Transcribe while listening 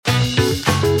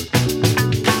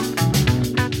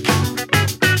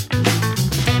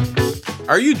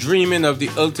Are you dreaming of the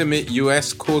ultimate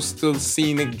U.S. coastal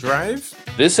scenic drive?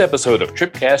 This episode of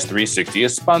TripCast 360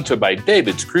 is sponsored by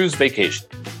David's Cruise Vacation,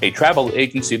 a travel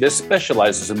agency that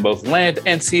specializes in both land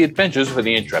and sea adventures for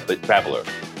the intrepid traveler.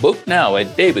 Book now at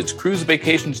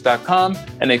davidscruisevacations.com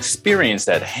and experience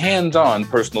that hands-on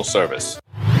personal service.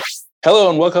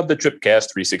 Hello and welcome to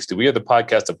TripCast 360. We are the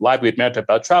podcast of lively America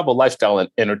about travel, lifestyle,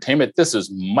 and entertainment. This is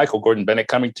Michael Gordon Bennett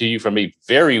coming to you from a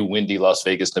very windy Las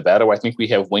Vegas, Nevada, where I think we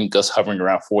have wind gusts hovering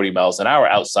around 40 miles an hour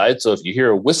outside. So if you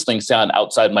hear a whistling sound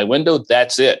outside my window,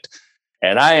 that's it.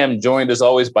 And I am joined, as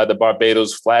always, by the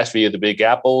Barbados Flash via the Big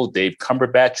Apple, Dave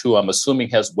Cumberbatch, who I'm assuming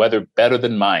has weather better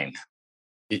than mine.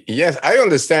 Yes, I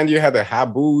understand you had a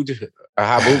haboob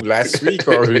last week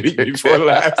or week before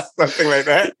last, something like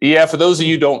that. Yeah, for those of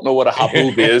you who don't know what a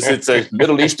haboob is, it's a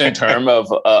Middle Eastern term of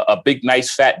a big,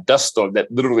 nice, fat dust storm that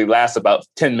literally lasts about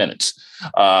 10 minutes.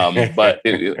 But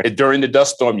during the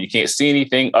dust storm, you can't see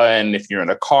anything. And if you're in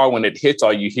a car, when it hits,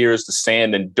 all you hear is the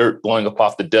sand and dirt blowing up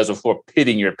off the desert floor,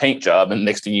 pitting your paint job. And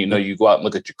next thing you know, you go out and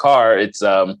look at your car, it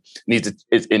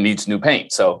needs new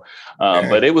paint. So,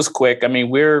 but it was quick. I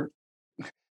mean,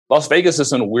 Las Vegas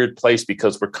is in a weird place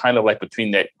because we're kind of like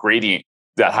between that gradient,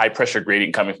 that high pressure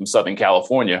gradient coming from Southern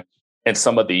California and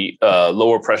some of the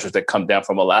lower pressures that come down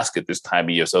from Alaska this time of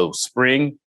year. So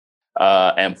spring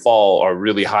and fall are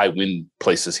really high wind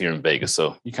places here in Vegas.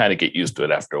 So you kind of get used to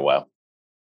it after a while.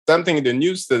 Something in the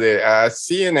news today,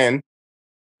 CNN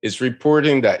is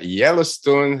reporting that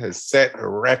Yellowstone has set a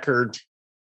record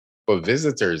for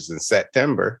visitors in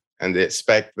September. And they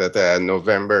expect that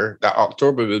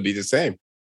October will be the same.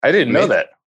 I didn't know that.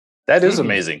 That is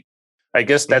amazing. I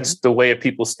guess that's the way of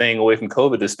people staying away from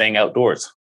COVID is staying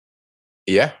outdoors.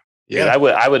 Yeah. Yeah. And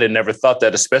I would have never thought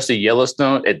that, especially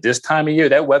Yellowstone at this time of year,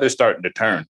 that weather's starting to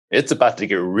turn. It's about to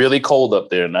get really cold up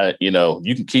there. And you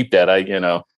can keep that.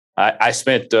 I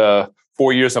spent 4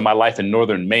 years of my life in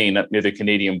northern Maine up near the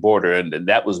Canadian border, and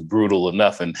that was brutal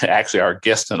enough. And actually, our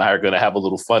guest and I are going to have a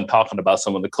little fun talking about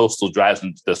some of the coastal drives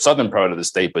in the southern part of the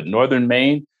state. But northern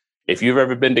Maine, if you've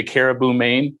ever been to Caribou,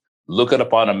 Maine, look it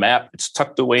up on a map. It's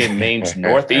tucked away in Maine's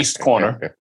northeast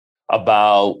corner,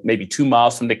 about maybe 2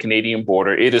 miles from the Canadian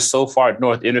border. It is so far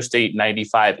north, Interstate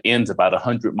 95 ends about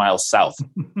 100 miles south.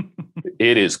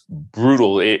 It is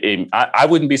brutal. I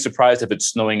wouldn't be surprised if it's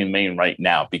snowing in Maine right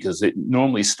now because it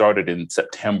normally started in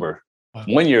September. Wow.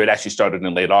 One year, it actually started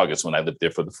in late August when I lived there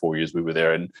for the 4 years we were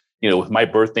there. And, with my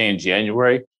birthday in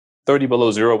January, 30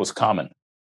 below zero was common.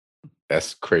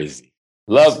 That's crazy.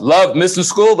 Love missing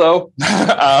school, though.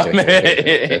 And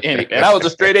I was a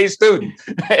straight A student.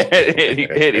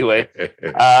 Anyway,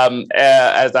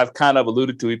 as I've kind of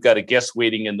alluded to, we've got a guest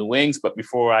waiting in the wings. But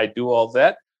before I do all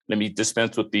that, let me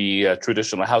dispense with the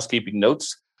traditional housekeeping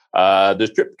notes.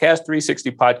 The TripCast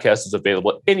 360 podcast is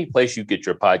available any place you get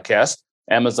your podcast.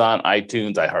 Amazon,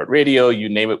 iTunes, iHeartRadio, you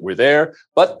name it, we're there.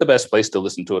 But the best place to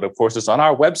listen to it, of course, is on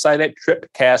our website at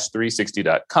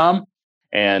tripcast360.com.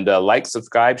 And like,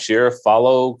 subscribe, share,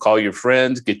 follow, call your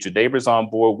friends, get your neighbors on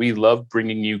board. We love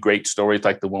bringing you great stories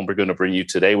like the one we're going to bring you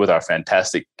today with our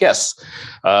fantastic guests.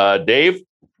 Dave,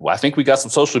 I think we got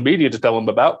some social media to tell them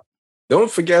about. Don't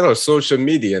forget our social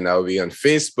media now. We're on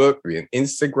Facebook, we're on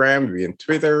Instagram, we're on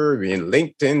Twitter, we're on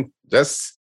LinkedIn.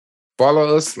 Just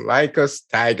follow us, like us,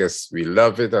 tag us. We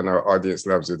love it, and our audience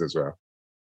loves it as well.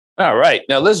 All right.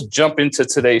 Now let's jump into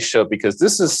today's show because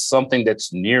this is something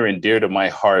that's near and dear to my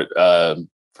heart.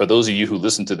 For those of you who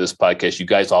listen to this podcast, you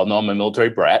guys all know I'm a military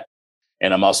brat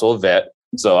and I'm also a vet.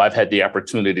 So I've had the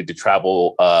opportunity to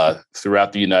travel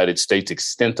throughout the United States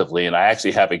extensively. And I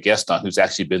actually have a guest on who's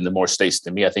actually been to more states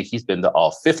than me. I think he's been to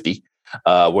all 50,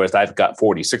 whereas I've got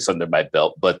 46 under my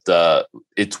belt. But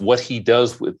it's what he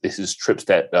does with his trips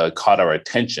that caught our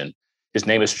attention. His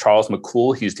name is Charles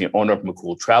McCool. He's the owner of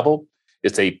McCool Travel.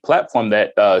 It's a platform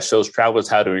that shows travelers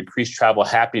how to increase travel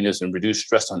happiness and reduce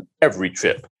stress on every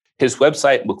trip. His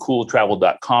website,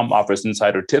 McCoolTravel.com, offers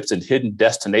insider tips and hidden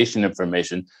destination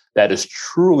information that is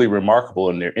truly remarkable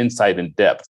in their insight and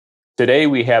depth. Today,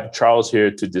 we have Charles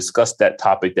here to discuss that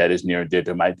topic that is near and dear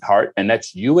to my heart, and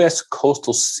that's U.S.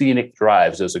 coastal scenic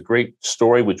drives. There's a great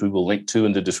story, which we will link to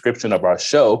in the description of our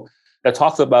show, that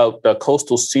talks about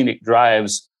coastal scenic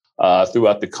drives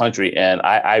throughout the country. And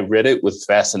I read it with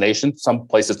fascination. Some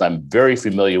places I'm very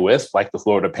familiar with, like the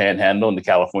Florida Panhandle and the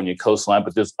California coastline,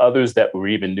 but there's others that were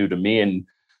even new to me. And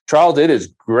Charles, it is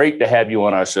great to have you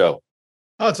on our show.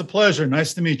 Oh, it's a pleasure.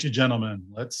 Nice to meet you, gentlemen.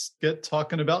 Let's get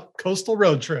talking about coastal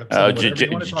road trips.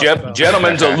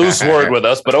 Gentlemen's a loose word with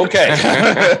us, but okay.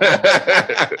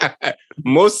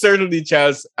 Most certainly,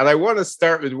 Charles. And I want to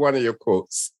start with one of your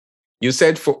quotes. You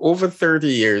said for over 30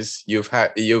 years,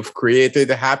 you've created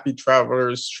happy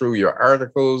travelers through your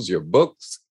articles, your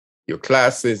books, your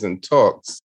classes and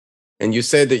talks. And you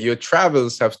said that your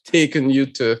travels have taken you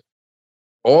to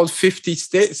all 50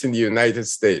 states in the United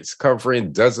States,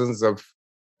 covering dozens of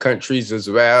countries as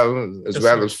well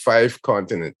as 5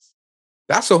 continents.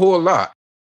 That's a whole lot.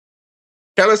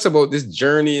 Tell us about this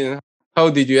journey and how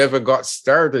did you ever got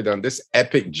started on this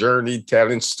epic journey,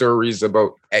 telling stories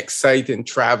about exciting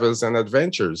travels and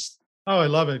adventures? Oh, I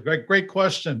love it. Great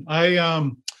question.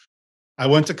 I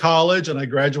went to college and I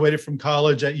graduated from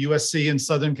college at USC in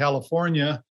Southern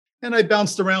California. And I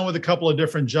bounced around with a couple of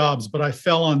different jobs, but I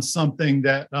fell on something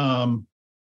that I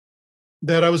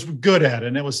was good at,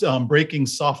 and it was breaking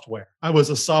software. I was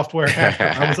a software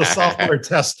hacker. I was a software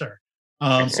tester.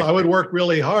 So I would work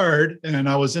really hard, and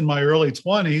I was in my early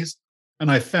 20s,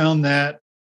 and I found that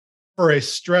for a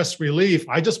stress relief,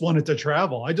 I just wanted to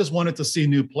travel. I just wanted to see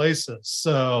new places.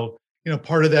 So,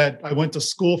 part of that, I went to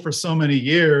school for so many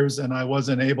years, and I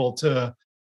wasn't able to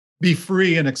be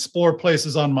free and explore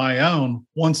places on my own.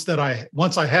 Once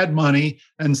I had money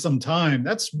and some time,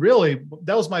 that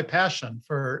was my passion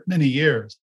for many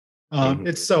years.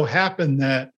 It so happened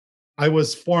that I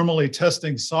was formally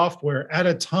testing software at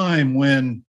a time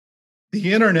when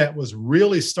the internet was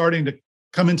really starting to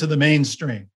come into the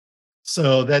mainstream.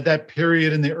 So that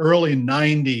period in the early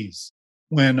 90s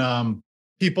when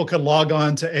people could log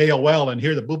on to AOL and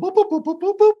hear the boop, boop, boop, boop, boop,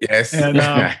 boop, boop. Yes.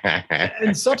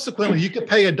 And subsequently, you could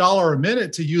pay $1 a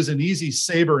minute to use an easy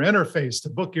Sabre interface to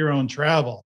book your own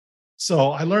travel.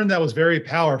 So I learned that was very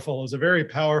powerful. It was a very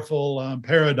powerful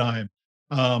paradigm.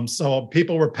 So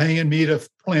people were paying me to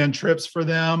plan trips for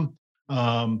them.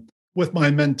 With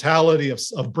my mentality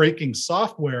of breaking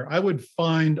software, I would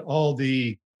find all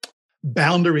the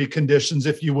boundary conditions,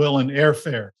 if you will, in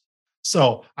airfare.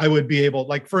 So I would be able,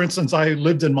 like, for instance, I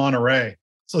lived in Monterey.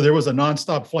 So there was a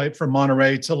nonstop flight from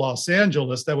Monterey to Los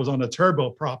Angeles that was on a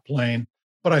turboprop plane.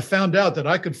 But I found out that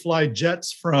I could fly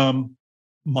jets from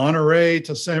Monterey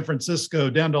to San Francisco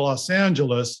down to Los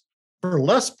Angeles for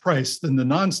less price than the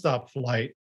nonstop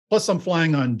flight. Plus, I'm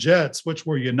flying on jets, which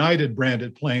were United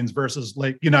branded planes versus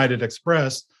like United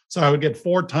Express. So I would get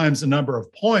 4 times the number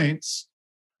of points.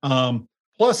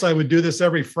 Plus, I would do this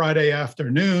every Friday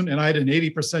afternoon, and I had an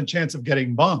 80% chance of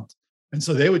getting bumped. And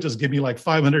so they would just give me like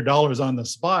 $500 on the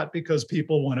spot because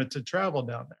people wanted to travel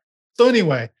down there. So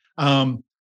anyway,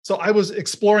 so I was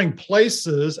exploring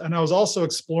places, and I was also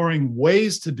exploring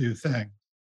ways to do things.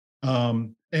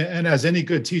 And as any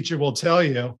good teacher will tell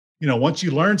you, once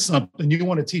you learn something, you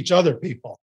want to teach other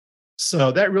people.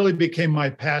 So that really became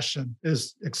my passion,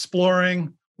 is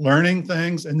exploring, learning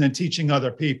things, and then teaching other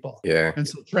people. Yeah. And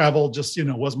so travel just,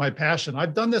 was my passion.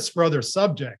 I've done this for other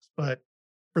subjects, but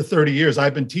for 30 years,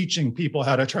 I've been teaching people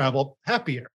how to travel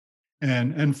happier.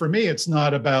 And for me, it's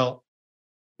not about,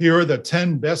 here are the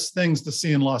 10 best things to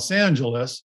see in Los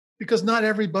Angeles, because not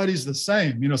everybody's the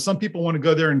same. Some people want to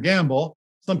go there and gamble.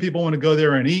 Some people want to go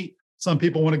there and eat. Some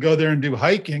people want to go there and do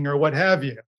hiking or what have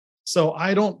you. So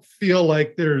I don't feel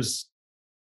like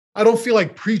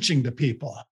preaching to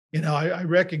people. I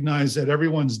recognize that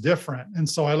everyone's different. And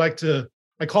so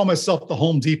I call myself the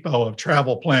Home Depot of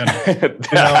travel planning.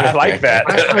 I like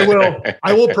that.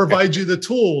 I will provide you the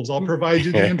tools. I'll provide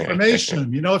you the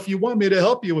information. If you want me to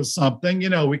help you with something,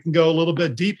 we can go a little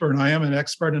bit deeper, and I am an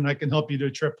expert and I can help you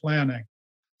do trip planning.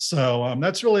 So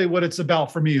that's really what it's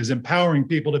about for me, is empowering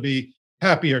people to be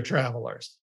happier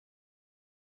travelers.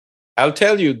 I'll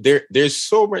tell you, there's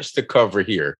so much to cover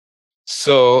here.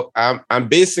 So I'm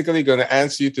basically going to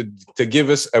ask you to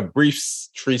give us a brief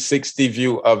 360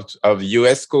 view of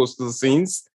U.S. coastal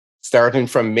scenes, starting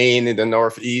from Maine in the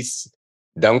Northeast,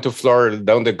 down to Florida,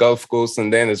 down the Gulf Coast,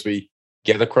 and then as we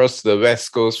get across to the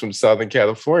West Coast from Southern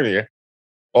California,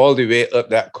 all the way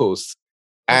up that coast.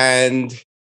 And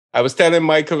I was telling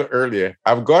Michael earlier,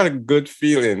 I've got a good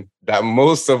feeling that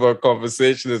most of our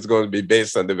conversation is going to be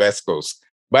based on the West Coast.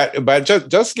 But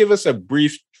just give us a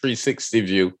brief 360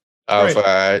 view of,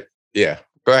 Right.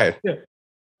 Go ahead. Yeah.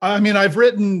 I mean, I've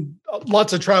written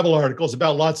lots of travel articles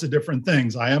about lots of different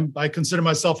things. I consider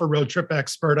myself a road trip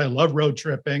expert. I love road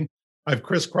tripping. I've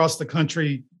crisscrossed the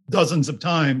country dozens of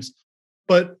times.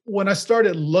 But when I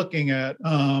started looking at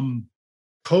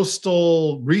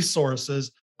coastal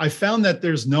resources, I found that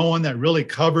there's no one that really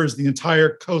covers the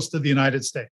entire coast of the United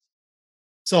States.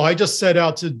 So I just set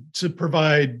out to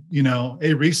provide,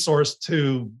 a resource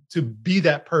to be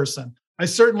that person. I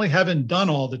certainly haven't done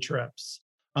all the trips,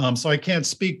 so I can't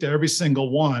speak to every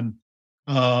single one.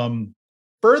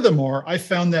 Furthermore, I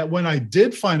found that when I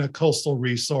did find a coastal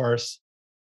resource,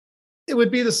 it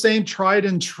would be the same tried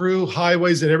and true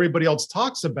highways that everybody else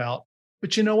talks about,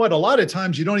 But you know what? A lot of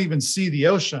times you don't even see the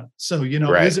ocean. So,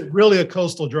 Right. is it really a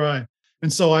coastal drive?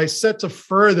 And so I set to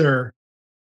further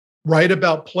write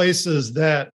about places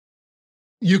that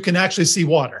you can actually see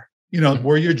water,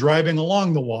 where you're driving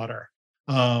along the water.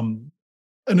 An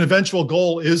eventual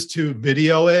goal is to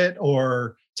video it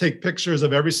or take pictures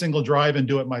of every single drive and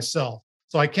do it myself.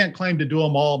 So I can't claim to do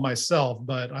them all myself,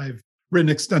 but I've written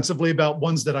extensively about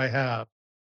ones that I have.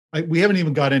 We haven't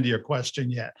even got into your question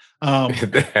yet.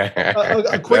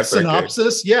 A quick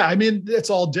synopsis. Okay. Yeah, I mean, it's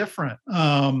all different.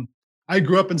 I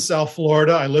grew up in South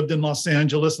Florida. I lived in Los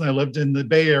Angeles and I lived in the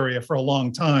Bay Area for a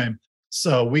long time.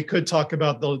 So we could talk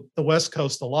about the West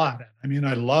Coast a lot. I mean,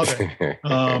 I love it.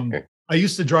 I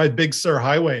used to drive Big Sur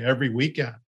Highway every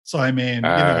weekend. So, I mean,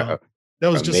 that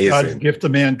was amazing. Just God's gift to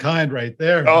mankind right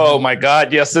there. Oh, my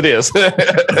God. Yes, it is.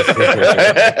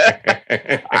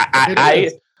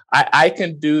 I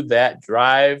can do that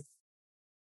drive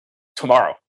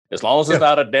tomorrow, as long as it's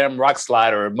not a damn rock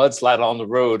slide or a mudslide on the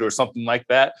road or something like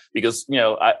that. Because,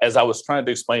 as I was trying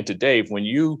to explain to Dave, when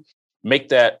you make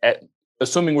that,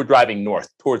 assuming we're driving north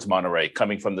towards Monterey,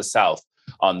 coming from the south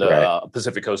on the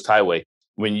Pacific Coast Highway,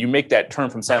 when you make that turn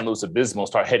from San Luis Obispo,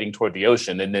 start heading toward the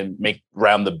ocean, and then make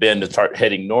round the bend and start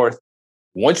heading north.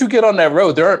 Once you get on that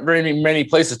road, there aren't very many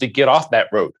places to get off that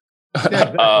road.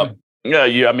 Because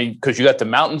you got the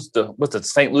mountains, the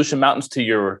St. Lucia Mountains to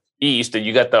your east, and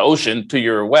you got the ocean to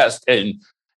your west, and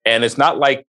it's not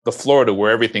like the Florida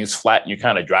where everything's flat and you're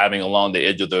kind of driving along the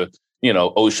edge of the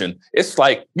ocean. It's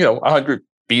like 100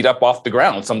 feet up off the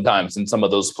ground sometimes in some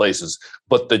of those places.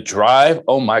 But the drive,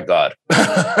 oh my God,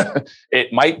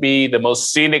 it might be the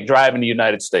most scenic drive in the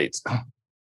United States.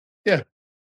 Yeah,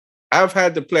 I've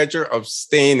had the pleasure of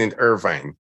staying in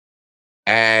Irvine,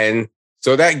 and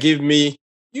so that gives me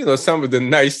some of the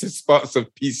nicest spots of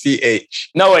PCH.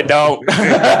 No, it don't.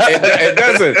 it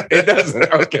doesn't. It doesn't.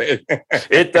 Okay.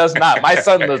 It does not. My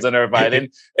son lives in Irvine.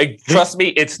 And trust me,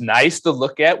 it's nice to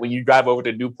look at when you drive over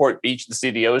to Newport Beach to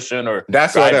see the ocean, or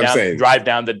that's what I'm saying. Drive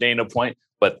down to Dana Point.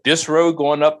 But this road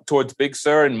going up towards Big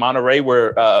Sur and Monterey,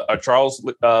 where Charles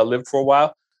lived for a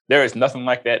while, there is nothing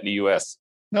like that in the U.S.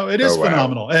 No, it is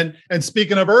phenomenal. Wow. And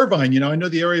speaking of Irvine, I know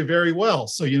the area very well.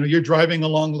 So, you're driving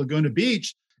along Laguna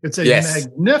Beach. It's a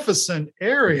magnificent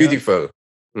area. Beautiful.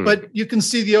 But you can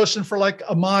see the ocean for like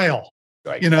a mile,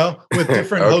 with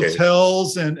different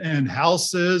hotels and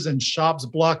houses and shops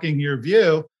blocking your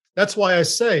view. That's why I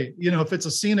say, if it's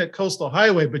a scenic coastal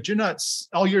highway, but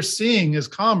all you're seeing is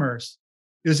commerce,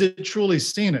 is it truly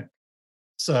scenic?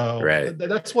 So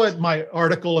that's what my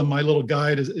article and my little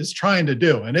guide is trying to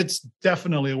do. And it's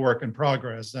definitely a work in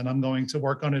progress. And I'm going to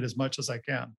work on it as much as I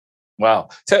can. Wow.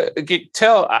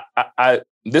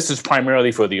 This is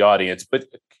primarily for the audience, but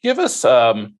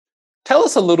tell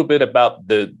us a little bit about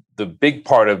the big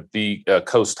part of the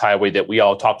Coast Highway that we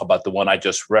all talk about, the one I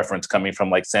just referenced, coming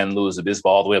from like San Luis Obispo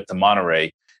all the way up to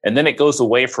Monterey. And then it goes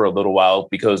away for a little while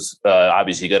because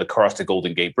obviously you got to cross the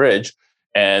Golden Gate Bridge,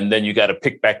 and then you got to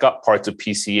pick back up parts of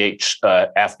PCH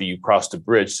after you cross the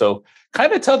bridge. So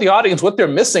kind of tell the audience what they're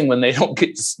missing when they don't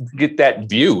get that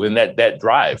view and that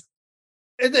drive.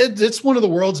 It's one of the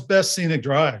world's best scenic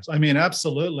drives. I mean,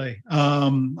 absolutely.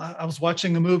 I was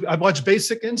watching a movie. I watched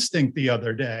Basic Instinct the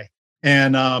other day,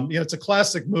 and it's a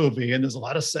classic movie, and there's a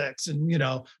lot of sex and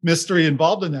mystery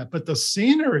involved in that. But the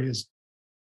scenery is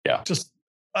just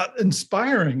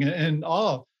inspiring and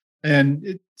awe.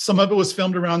 And some of it was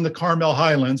filmed around the Carmel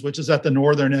Highlands, which is at the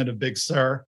northern end of Big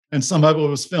Sur, and some of it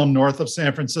was filmed north of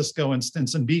San Francisco and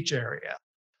Stinson Beach area.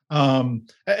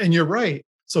 And you're right.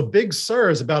 So Big Sur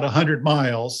is about 100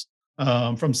 miles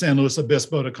from San Luis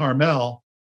Obispo to Carmel.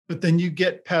 But then you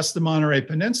get past the Monterey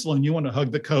Peninsula and you want to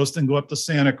hug the coast and go up to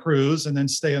Santa Cruz and then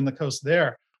stay on the coast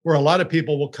there, where a lot of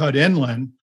people will cut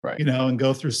inland, and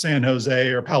go through San Jose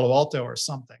or Palo Alto or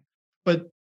something. But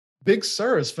Big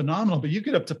Sur is phenomenal. But you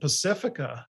get up to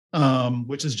Pacifica,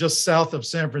 which is just south of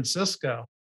San Francisco.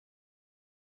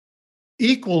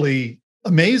 Equally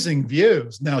amazing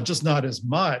views. Now, just not as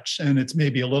much, and it's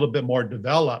maybe a little bit more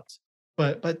developed.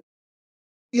 But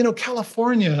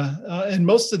California and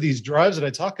most of these drives that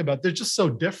I talk about, they're just so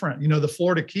different. The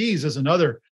Florida Keys is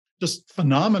another just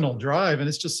phenomenal drive, and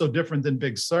it's just so different than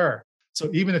Big Sur. So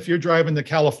even if you're driving the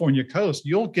California coast,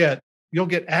 you'll get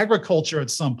agriculture at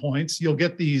some points. You'll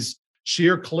get these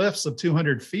sheer cliffs of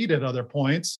 200 feet at other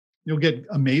points. You'll get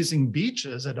amazing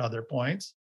beaches at other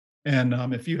points. And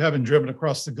if you haven't driven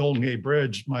across the Golden Gate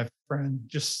Bridge, my friend,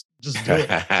 just do it.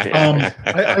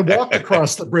 I walked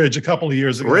across the bridge a couple of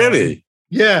years ago. Really?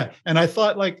 Yeah. And I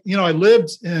thought, I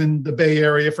lived in the Bay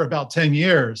Area for about 10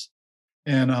 years.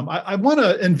 And I want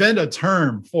to invent a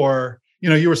term for,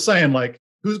 you were saying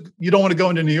you don't want to go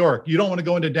into New York. You don't want to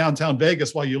go into downtown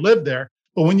Vegas while you live there.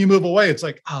 But when you move away, it's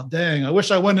like, oh, dang, I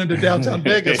wish I went into downtown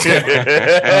Vegas. So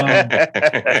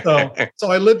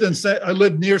I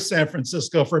lived near San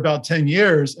Francisco for about 10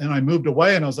 years, and I moved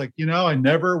away, and I was like, I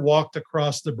never walked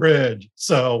across the bridge.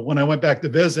 So when I went back to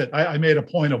visit, I made a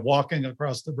point of walking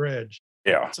across the bridge.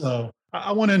 Yeah. So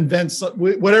I want to invent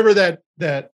whatever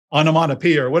that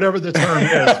onomatopoeia or whatever the term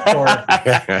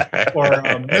is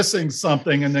for missing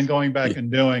something and then going back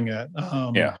and doing it.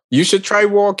 You should try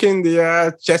walking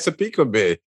the Chesapeake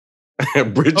Bay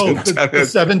bridge. The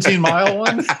 17-mile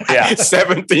one? Yeah.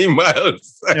 17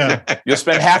 miles. Yeah. You'll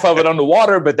spend half of it on the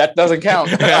water, but that doesn't count.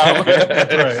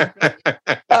 That's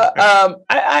right.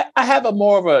 I have a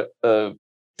more of a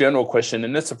general question,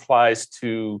 and this applies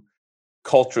to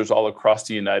cultures all across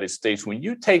the United States. When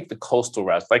you take the coastal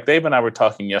routes, like Dave and I were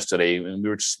talking yesterday, and we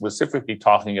were specifically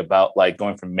talking about like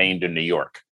going from Maine to New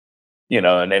York,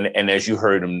 and as you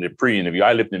heard in the pre-interview,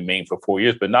 I lived in Maine for 4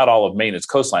 years, but not all of Maine is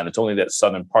coastline. It's only that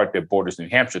southern part that borders New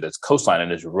Hampshire that's coastline,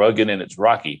 and it's rugged and it's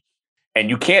rocky. And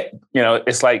you can't,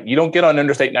 it's like you don't get on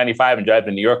Interstate 95 and drive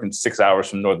to New York in 6 hours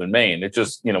from northern Maine. It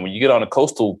just, when you get on the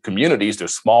coastal communities,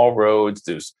 there's small roads,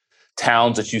 there's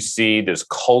towns that you see, there's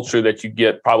culture that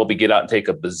you probably get out and take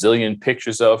a bazillion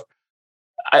pictures of.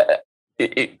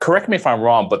 Correct me if I'm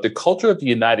wrong, but the culture of the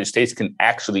United States can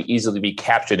actually easily be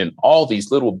captured in all these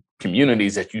little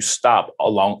communities that you stop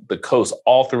along the coast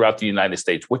all throughout the United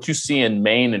States. What you see in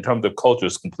Maine in terms of culture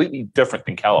is completely different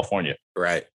than California.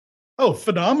 Right. Oh,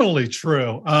 phenomenally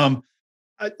true. I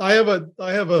have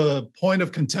a point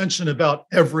of contention about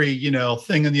every,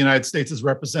 thing in the United States is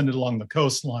represented along the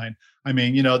coastline. I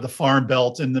mean, the farm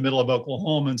belt in the middle of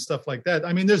Oklahoma and stuff like that.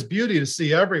 I mean, there's beauty to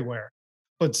see everywhere,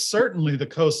 but certainly the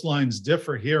coastlines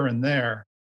differ here and there.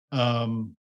 Yeah.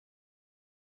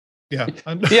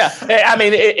 I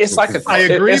mean, it's like I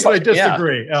agree, but I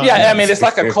disagree. I mean, it's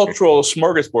like a cultural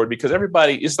smorgasbord because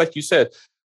everybody, it's like you said,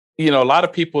 a lot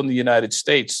of people in the United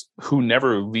States who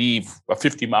never leave a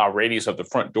 50-mile radius of the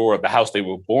front door of the house they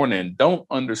were born in don't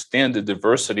understand the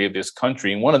diversity of this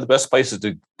country. And one of the best places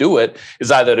to do it is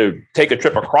either to take a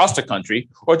trip across the country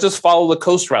or just follow the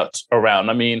coast routes around.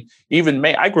 I mean, even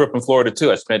I grew up in Florida,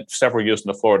 too. I spent several years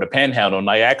in the Florida Panhandle, and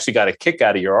I actually got a kick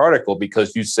out of your article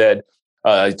because you said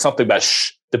something about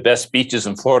the best beaches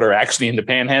in Florida are actually in the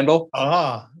Panhandle.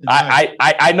 Nice.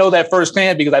 I know that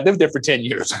firsthand because I lived there for 10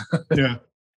 years. Yeah.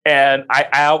 And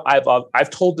I've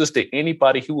told this to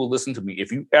anybody who will listen to me.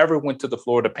 If you ever went to the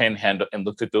Florida Panhandle and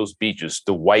looked at those beaches,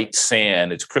 the white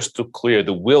sand, it's crystal clear,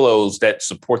 the willows that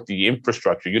support the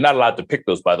infrastructure. You're not allowed to pick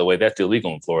those, by the way. That's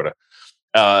illegal in Florida.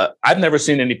 I've never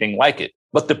seen anything like it,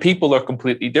 but the people are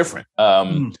completely different.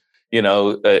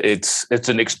 It's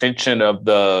an extension of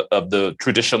the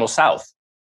traditional South.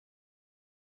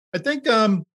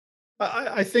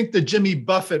 I think the Jimmy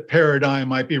Buffett paradigm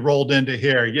might be rolled into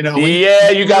here. You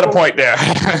got a point there.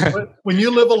 When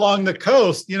you live along the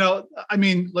coast, I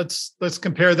mean, let's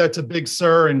compare that to Big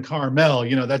Sur and Carmel.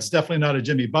 That's definitely not a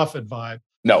Jimmy Buffett vibe.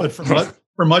 No, but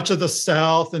for much of the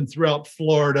South and throughout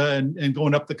Florida and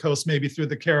going up the coast, maybe through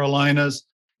the Carolinas,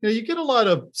 you get a lot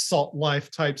of salt life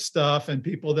type stuff and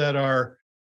people that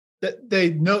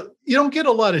they know. You don't get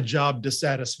a lot of job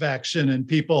dissatisfaction and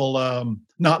people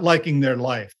not liking their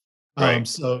life. Right.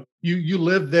 So you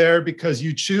live there because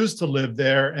you choose to live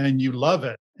there and you love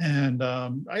it. And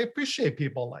I appreciate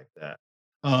people like that.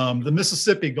 The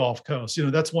Mississippi Gulf Coast,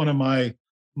 that's one of my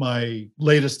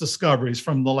latest discoveries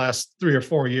from the last 3 or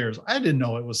 4 years. I didn't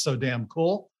know it was so damn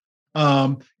cool.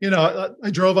 I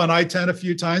drove on I-10 a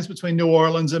few times between New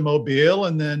Orleans and Mobile.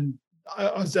 And then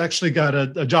I was actually got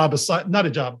a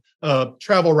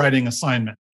travel writing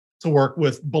assignment to work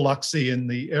with Biloxi in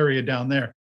the area down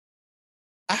there.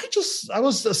 I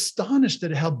was astonished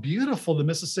at how beautiful the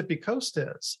Mississippi coast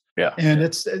is. Yeah.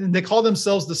 And they call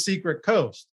themselves the secret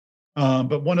coast.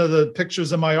 But one of the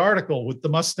pictures in my article with the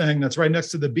Mustang that's right next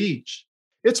to the beach,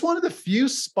 it's one of the few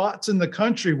spots in the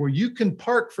country where you can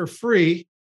park for free,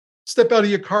 step out of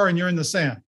your car and you're in the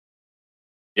sand.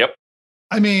 Yep.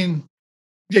 I mean,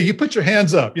 yeah, you put your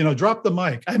hands up, drop the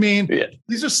mic. I mean,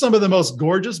 These are some of the most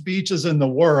gorgeous beaches in the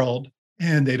world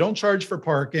and they don't charge for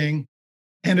parking.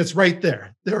 And it's right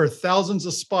there. There are thousands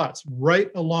of spots right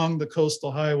along the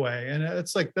coastal highway. And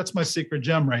it's like, that's my secret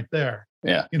gem right there.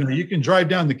 Yeah. You can drive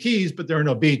down the Keys, but there are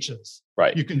no beaches.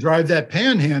 Right. You can drive that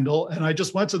Panhandle. And I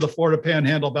just went to the Florida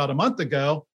Panhandle about a month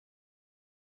ago.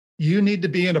 You need to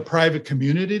be in a private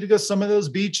community to go to some of those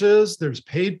beaches. There's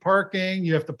paid parking.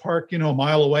 You have to park, a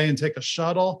mile away and take a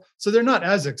shuttle. So they're not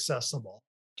as accessible.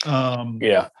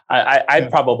 I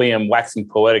probably am waxing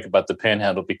poetic about the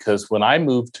Panhandle because when I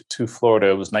moved to Florida,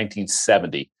 it was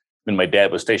 1970. when my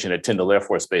dad was stationed at Tyndall Air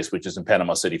Force Base, which is in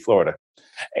Panama City, Florida.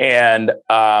 And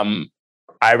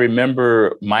I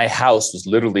remember my house was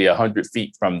literally 100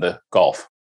 feet from the Gulf.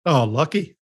 Oh,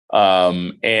 lucky.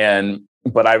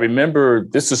 But I remember,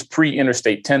 this is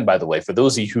pre-Interstate 10, by the way. For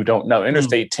those of you who don't know,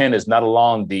 Interstate 10 is not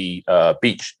along the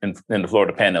beach in the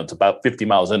Florida Panhandle. It's about 50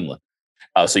 miles inland.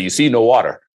 So you see no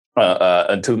water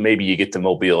until maybe you get to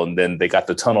Mobile, and then they got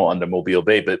the tunnel under Mobile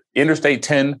Bay. But Interstate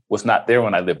 10 was not there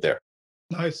when I lived there.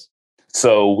 Nice.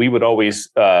 So we would always,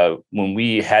 when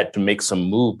we had to make some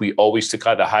move, we always took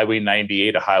out the Highway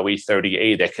 98 or Highway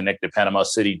 30A that connected Panama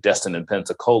City, Destin, and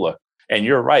Pensacola. And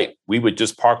you're right. We would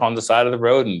just park on the side of the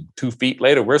road, and 2 feet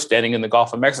later, we're standing in the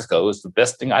Gulf of Mexico. It was the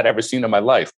best thing I'd ever seen in my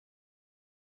life.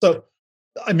 So,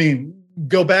 I mean,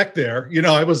 go back there.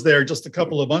 I was there just a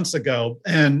couple of months ago,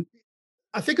 and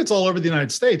I think it's all over the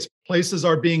United States. Places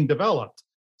are being developed.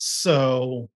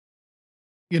 So,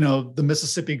 the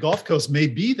Mississippi Gulf Coast may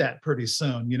be that pretty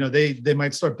soon. They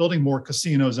might start building more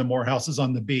casinos and more houses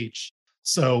on the beach.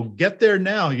 So get there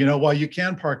now, while you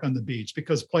can park on the beach,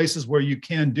 because places where you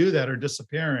can do that are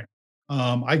disappearing.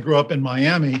 I grew up in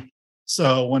Miami.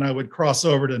 So when I would cross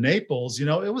over to Naples,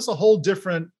 it was a whole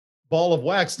different ball of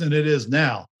wax than it is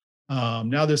now.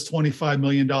 Now there's $25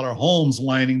 million homes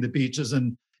lining the beaches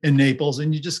in Naples,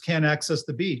 and you just can't access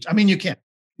the beach. I mean, you can.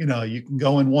 You can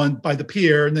go in one by the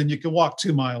pier, and then you can walk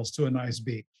 2 miles to a nice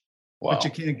beach. Wow. But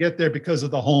you can't get there because of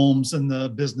the homes and the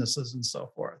businesses and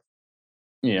so forth.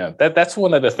 Yeah, that's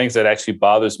one of the things that actually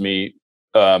bothers me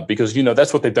because,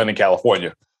 that's what they've done in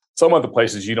California. Some other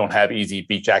places you don't have easy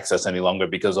beach access any longer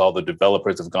because all the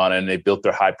developers have gone in and they built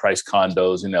their high-priced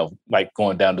condos, like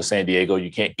going down to San Diego. You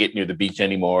can't get near the beach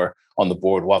anymore on the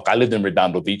boardwalk. I lived in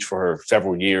Redondo Beach for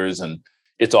several years, and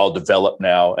it's all developed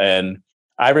now. And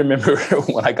I remember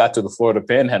when I got to the Florida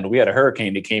Panhandle, we had a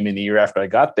hurricane that came in the year after I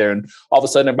got there. And all of a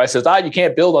sudden everybody says, you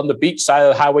can't build on the beach side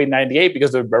of Highway 98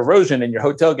 because of erosion and your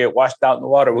hotel get washed out in the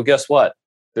water. Well, guess what?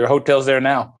 There are hotels there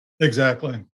now.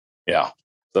 Exactly. Yeah.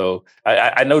 So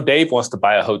I know Dave wants to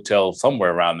buy a hotel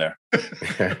somewhere around there.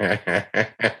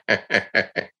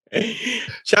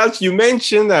 Charles, you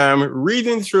mentioned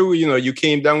reading through, you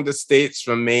came down the States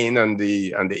from Maine on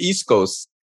the East Coast.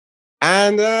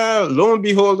 And lo and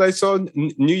behold, I saw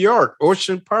New York,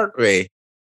 Ocean Parkway.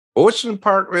 Ocean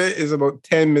Parkway is about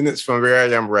 10 minutes from where I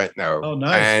am right now. Oh,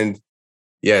 nice. And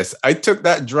yes, I took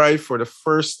that drive for the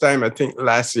first time, I think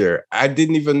last year. I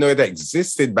didn't even know it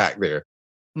existed back there.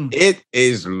 It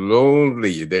is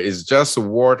lonely. There is just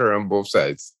water on both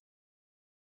sides.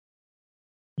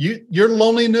 Your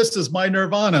loneliness is my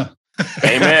nirvana.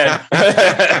 Amen.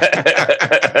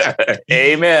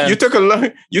 Amen. You took a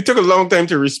long time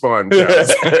to respond,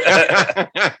 Charles.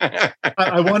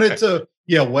 I wanted to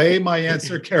weigh my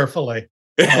answer carefully.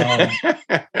 There's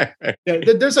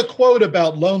a quote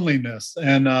about loneliness,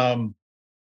 and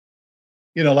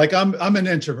like I'm an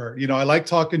introvert. I like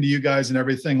talking to you guys and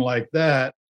everything like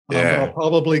that. I'll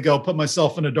probably go put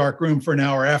myself in a dark room for an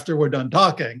hour after we're done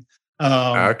talking.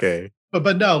 Okay.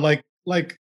 But no,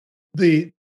 like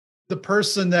the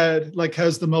person that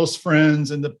has the most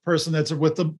friends and the person that's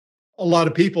with a lot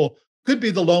of people could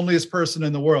be the loneliest person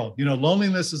in the world.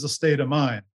 Loneliness is a state of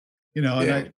mind,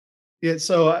 and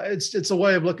so it's a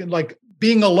way of looking. Like,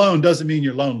 being alone doesn't mean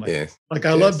you're lonely. Yeah. Like,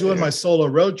 I love doing my solo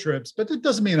road trips, but it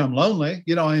doesn't mean I'm lonely.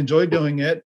 I enjoy doing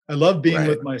it. I love being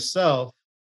with myself.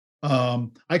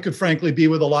 I could frankly be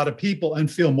with a lot of people and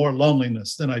feel more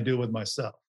loneliness than I do with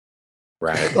myself.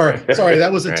 Right. Sorry,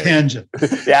 that was a tangent.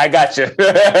 Yeah, I got you.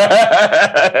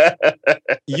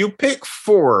 You pick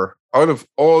 4 out of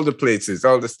all the places,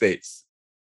 all the states.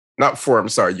 Not 4, I'm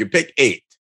sorry. You pick 8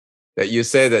 that you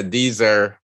say that these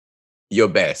are your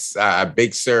best.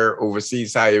 Big Sur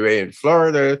Overseas Highway in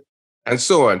Florida, and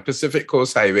so on, Pacific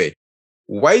Coast Highway.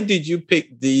 Why did you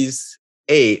pick these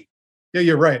 8? Yeah,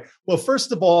 you're right. Well,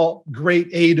 first of all, Great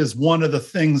 8 is one of the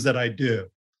things that I do.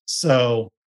 So,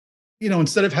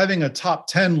 instead of having a top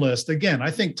 10 list, again, I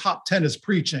think top 10 is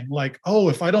preaching. Like,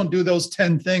 if I don't do those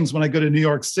 10 things when I go to New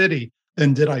York City,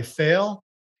 then did I fail?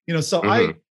 So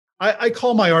I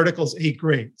call my articles 8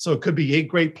 great. So it could be 8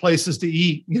 great places to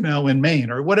eat, in Maine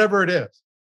or whatever it is.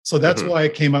 So that's why I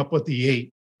came up with the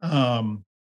 8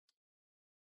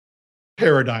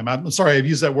 paradigm. I'm sorry, I've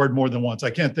used that word more than once.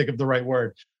 I can't think of the right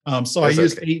word. So I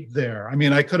used 8 there. I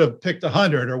mean, I could have picked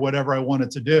 100 or whatever I wanted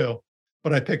to do,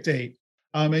 but I picked 8.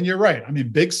 And you're right. I mean,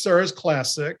 Big Sur is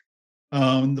classic.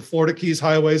 The Florida Keys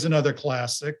Highway is another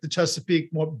classic. The Chesapeake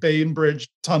Bay and Bridge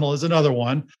Tunnel is another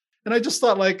one. And I just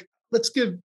thought, let's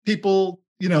give people,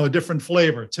 a different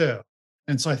flavor too.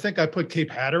 And so I think I put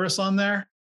Cape Hatteras on there.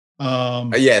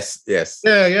 Yes.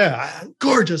 Yeah.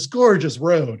 Gorgeous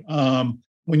road.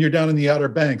 when you're down in the Outer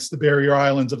Banks, the barrier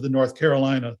islands of the North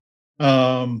Carolina.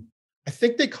 I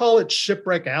think they call it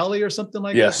Shipwreck Alley or something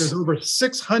like that. There's over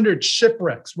 600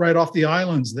 shipwrecks right off the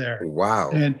islands there.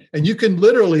 Wow. And you can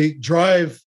literally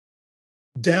drive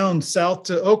down south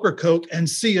to Ocracoke and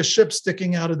see a ship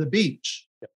sticking out of the beach.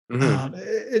 Mm-hmm.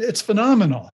 It's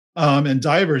phenomenal. And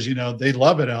divers, they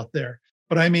love it out there.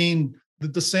 But I mean,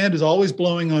 the sand is always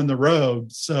blowing on the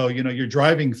road. So, you're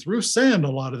driving through sand a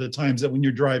lot of the times that when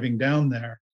you're driving down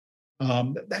there.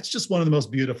 That's just one of the most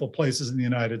beautiful places in the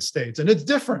United States. And it's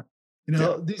different.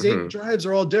 These 8 drives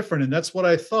are all different. And that's what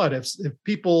I thought. If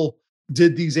people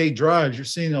did these 8 drives, you're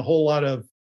seeing a whole lot of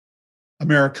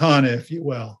Americana, if you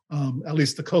will, at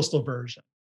least the coastal version.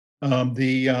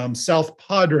 The South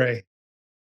Padre.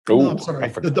 I'm sorry.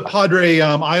 The Padre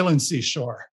Island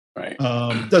seashore. Right.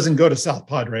 Doesn't go to South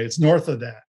Padre. It's north of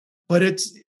that. But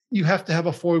you have to have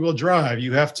a 4-wheel drive.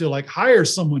 You have to hire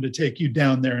someone to take you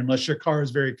down there unless your car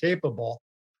is very capable.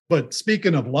 But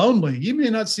speaking of lonely, you may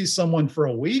not see someone for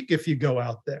a week if you go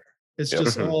out there. It's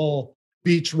just all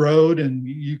beach road and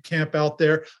you camp out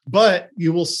there, but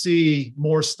you will see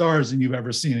more stars than you've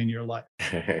ever seen in your life.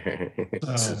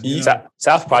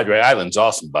 South Padre Island's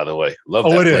awesome, by the way. Love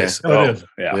that place. It is.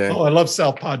 Yeah. Oh, I love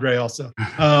South Padre also.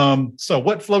 So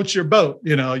what floats your boat?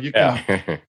 You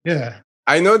can, yeah.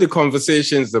 I know the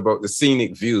conversations about the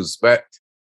scenic views, but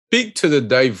speak to the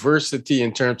diversity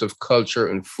in terms of culture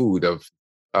and food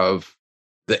of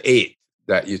the 8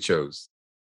 that you chose.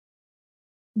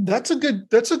 That's a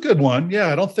good one. Yeah,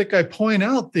 I don't think I point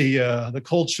out the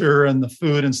culture and the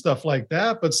food and stuff like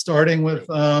that, but starting with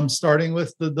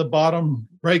the bottom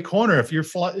right corner. If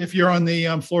you're on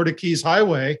the Florida Keys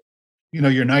Highway,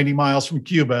 you're 90 miles from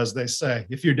Cuba, as they say.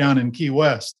 If you're down in Key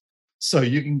West, so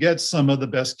you can get some of the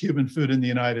best Cuban food in the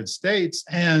United States,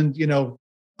 and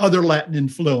other Latin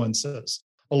influences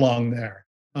along there.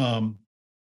 And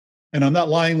I'm not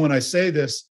lying when I say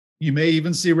this. You may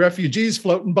even see refugees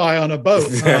floating by on a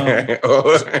boat.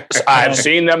 I've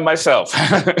seen them myself.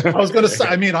 I was going to say,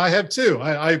 I have too.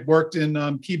 I worked in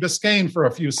Key Biscayne for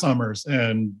a few summers,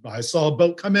 and I saw a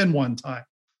boat come in one time.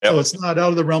 Yep. So it's not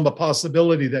out of the realm of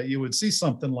possibility that you would see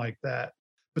something like that.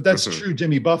 But that's true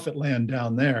Jimmy Buffett land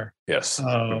down there. Yes.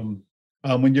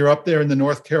 When you're up there in the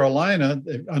North Carolina,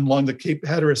 along the Cape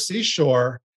Hatteras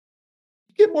seashore,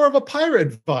 you get more of a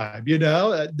pirate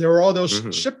vibe. There are all those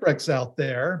shipwrecks out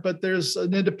there, but there's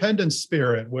an independent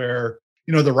spirit where,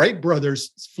 the Wright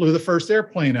brothers flew the first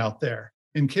airplane out there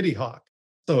in Kitty Hawk.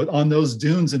 So on those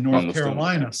dunes in North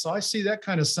Carolina. So I see that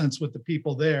kind of sense with the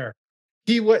people there.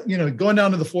 Going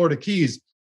down to the Florida Keys,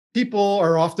 people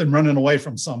are often running away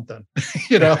from something,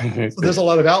 So there's a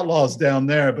lot of outlaws down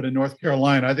there, but in North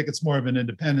Carolina, I think it's more of an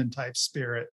independent type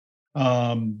spirit.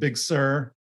 Big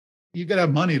Sur, you got to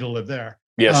have money to live there.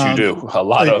 Yes, you do. A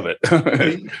lot of it.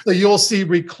 So you'll see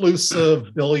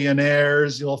reclusive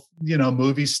billionaires,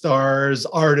 movie stars,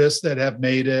 artists that have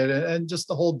made it, and just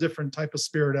a whole different type of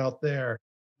spirit out there.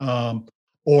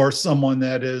 Or someone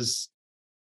that is,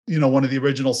 one of the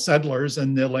original settlers,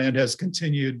 and the land has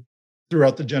continued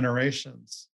throughout the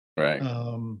generations. Right.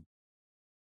 The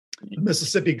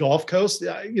Mississippi Gulf Coast,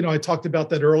 I talked about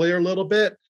that earlier a little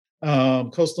bit.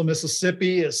 Coastal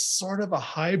Mississippi is sort of a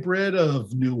hybrid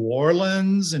of New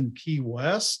Orleans and Key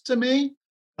West to me.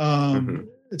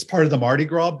 It's part of the Mardi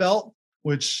Gras belt,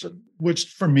 which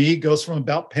for me goes from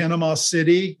about Panama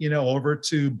City, over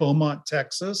to Beaumont,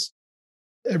 Texas.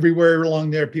 Everywhere along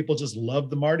there, people just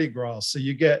love the Mardi Gras. So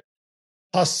you get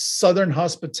Southern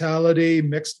hospitality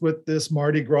mixed with this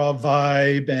Mardi Gras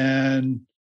vibe, and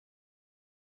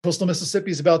Coastal Mississippi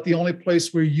is about the only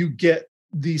place where you get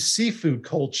the seafood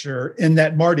culture in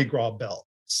that Mardi Gras belt.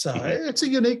 So it's a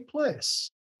unique place.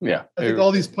 Yeah. I think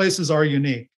all these places are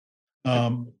unique.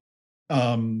 Those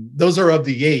are of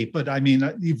the 8, but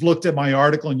you've looked at my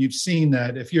article and you've seen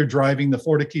that if you're driving the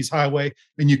Florida Keys Highway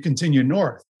and you continue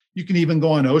north, you can even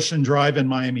go on Ocean Drive in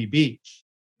Miami Beach.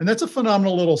 And that's a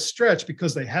phenomenal little stretch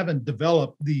because they haven't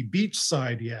developed the beach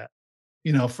side yet,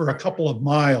 for a couple of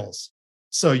miles.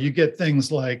 So you get things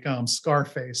like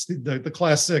Scarface, the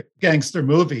classic gangster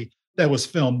movie that was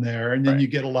filmed there. And then you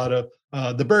get a lot of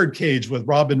The Birdcage with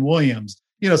Robin Williams.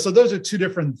 So those are 2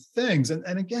 different things.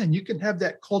 And again, you can have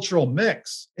that cultural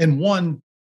mix in one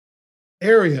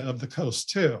area of the coast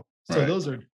too. So those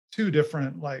are 2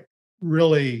 different,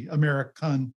 really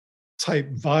American type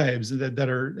vibes that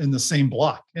are in the same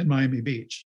block in Miami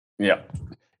Beach. Yeah.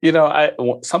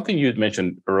 Something you had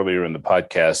mentioned earlier in the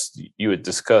podcast, you had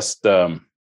discussed, or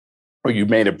you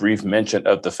made a brief mention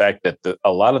of the fact that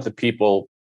a lot of the people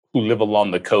who live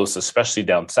along the coast, especially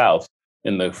down south,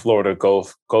 in the Florida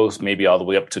Gulf Coast, maybe all the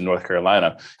way up to North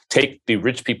Carolina, take the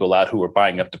rich people out who are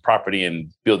buying up the property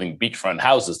and building beachfront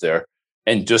houses there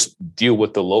and just deal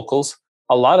with the locals.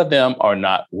 A lot of them are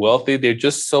not wealthy. They're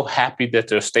just so happy that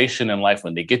they're stationed in life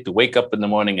when they get to wake up in the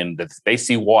morning and they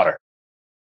see water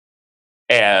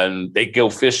and they go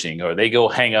fishing or they go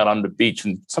hang out on the beach.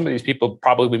 And some of these people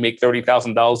probably make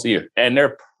 $30,000 a year and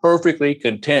they're perfectly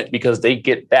content because they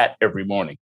get that every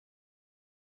morning.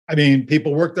 I mean,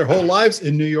 people work their whole lives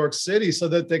in New York City so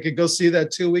that they could go see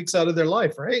that 2 weeks out of their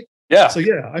life, right? Yeah. So,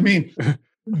 yeah, I mean,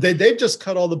 they've just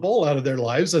cut all the bull out of their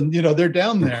lives and, they're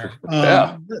down there.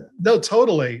 Yeah. No,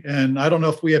 totally. And I don't know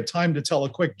if we have time to tell a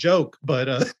quick joke, but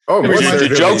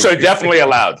the jokes are definitely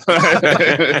allowed.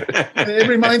 It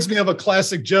reminds me of a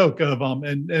classic joke of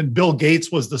and Bill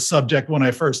Gates was the subject when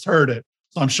I first heard it.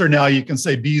 So I'm sure now you can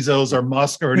say Bezos or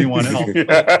Musk or anyone else.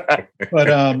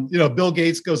 But Bill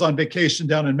Gates goes on vacation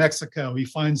down in Mexico. He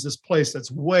finds this place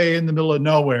that's way in the middle of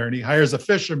nowhere, and he hires a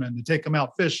fisherman to take him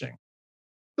out fishing.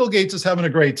 Bill Gates is having a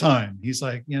great time. He's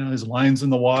like, his line's in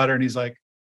the water, and he's like,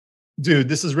 dude,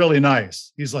 this is really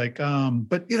nice. He's like,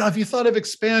 but have you thought of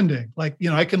expanding? Like,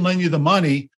 I can lend you the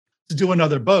money to do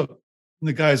another boat. And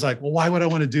the guy's like, well, why would I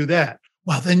want to do that?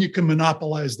 Well, then you can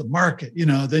monopolize the market,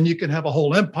 then you can have a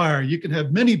whole empire. You can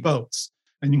have many boats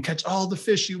and you can catch all the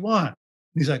fish you want.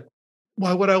 And he's like,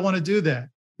 why would I want to do that? And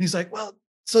he's like, well,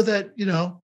 so that,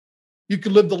 you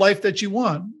can live the life that you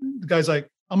want. The guy's like,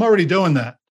 I'm already doing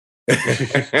that.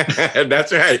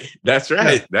 That's right.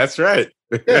 Yeah. That's right.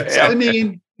 Yeah. So, I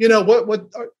mean,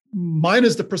 what mine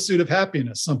is the pursuit of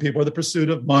happiness. Some people are the pursuit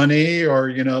of money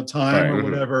or, time or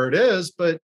whatever it is,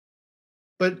 but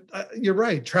you're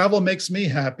right. Travel makes me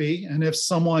happy. And if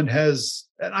someone has,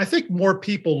 and I think more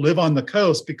people live on the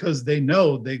coast because they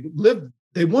know they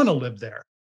want to live there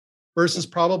versus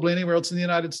probably anywhere else in the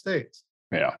United States.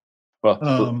 Yeah.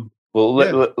 Well,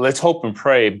 let's hope and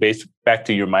pray. Back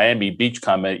to your Miami Beach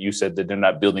comment, you said that they're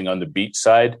not building on the beach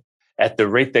side. At the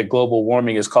rate that global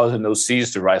warming is causing those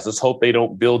seas to rise, let's hope they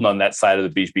don't build on that side of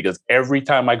the beach, because every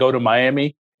time I go to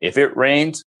Miami, if it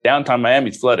rains, downtown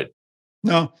Miami's flooded.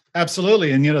 No,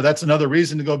 absolutely. And, that's another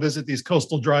reason to go visit these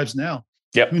coastal drives now.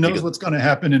 Yep. Who knows what's going to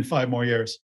happen in 5 more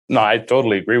years? No, I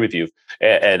totally agree with you.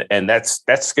 And that's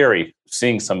scary,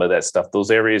 seeing some of that stuff.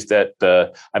 Those areas that,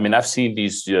 I've seen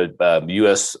these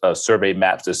U.S. Survey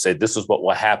maps that say this is what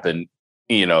will happen,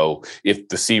 if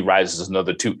the sea rises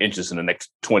another 2 inches in the next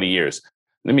 20 years.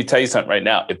 Let me tell you something right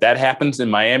now. If that happens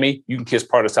in Miami, you can kiss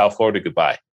part of South Florida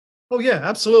goodbye. Oh, yeah,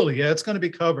 absolutely. Yeah, it's going to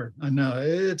be covered. I know.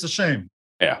 It's a shame.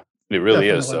 Yeah. It really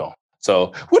Definitely. Is.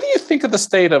 So what do you think of the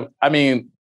state of,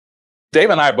 Dave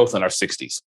and I are both in our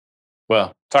 60s.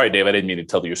 Well, sorry, Dave, I didn't mean to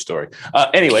tell you your story.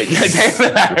 Anyway, Dave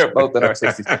and I are both in our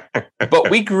 60s, but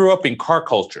we grew up in car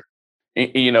culture.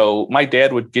 My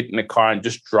dad would get in the car and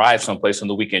just drive someplace on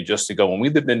the weekend just to go. When we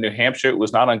lived in New Hampshire, it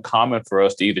was not uncommon for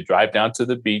us to either drive down to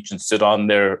the beach and sit on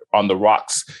the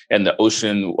rocks, and the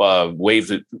ocean waves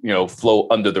that flow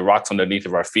under the rocks underneath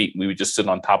of our feet. We would just sit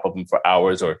on top of them for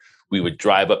hours, or we would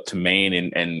drive up to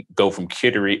Maine and go from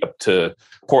Kittery up to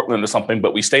Portland or something.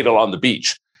 But we stayed along the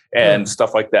beach and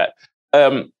stuff like that.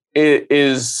 Do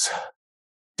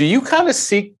you kind of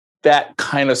see that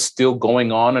kind of still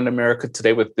going on in America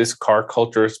today with this car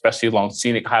culture, especially along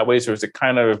scenic highways? Or is it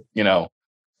kind of,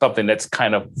 something that's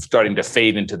kind of starting to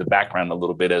fade into the background a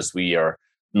little bit as we are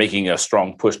making a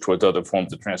strong push towards other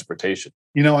forms of transportation?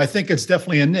 I think it's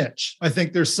definitely a niche. I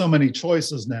think there's so many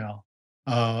choices now.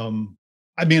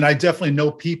 I definitely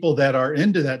know people that are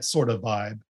into that sort of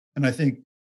vibe. And I think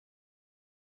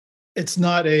it's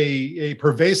not a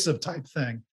pervasive type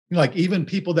thing. Like even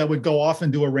people that would go off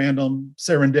and do a random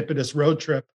serendipitous road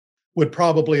trip would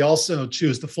probably also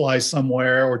choose to fly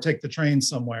somewhere or take the train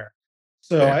somewhere.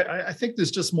 So yeah. I think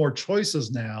there's just more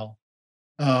choices now.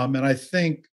 And I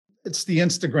think it's the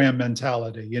Instagram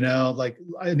mentality, like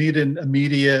I need an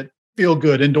immediate feel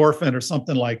good endorphin or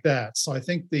something like that. So I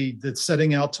think the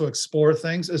setting out to explore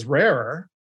things is rarer.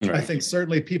 Right. I think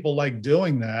certainly people like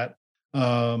doing that.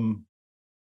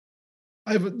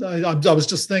 I was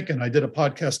just thinking, I did a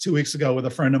podcast 2 weeks ago with a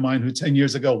friend of mine who 10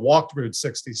 years ago walked Route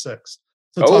 66.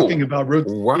 So talking about Route,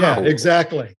 wow. Yeah,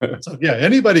 exactly. So yeah,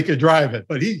 anybody could drive it,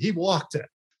 but he walked it.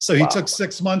 So he took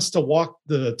 6 months to walk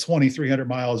the 2,300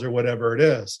 miles or whatever it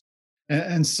is.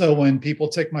 And so when people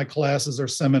take my classes or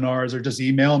seminars or just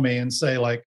email me and say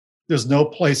like, there's no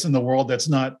place in the world that's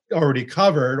not already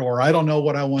covered, or I don't know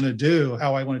what I want to do,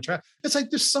 how I want to try. It's like,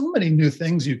 there's so many new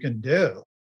things you can do.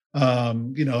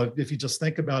 If you just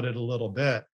think about it a little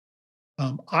bit,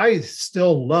 I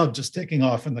still love just taking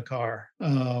off in the car.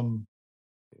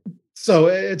 So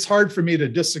it's hard for me to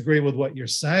disagree with what you're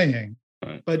saying.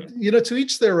 Right. But, to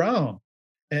each their own.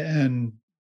 And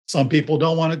some people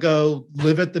don't want to go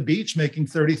live at the beach making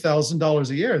 $30,000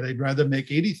 a year. They'd rather make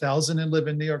 $80,000 and live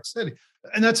in New York City.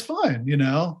 And that's fine.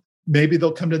 Maybe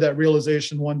they'll come to that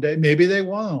realization one day. Maybe they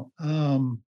won't.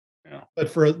 But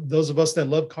for those of us that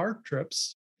love car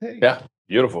trips, hey, yeah,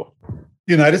 beautiful.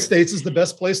 United States is the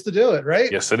best place to do it,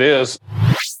 right? Yes, it is.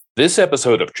 This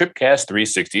episode of Tripcast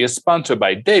 360 is sponsored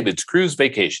by David's Cruise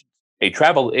Vacations, a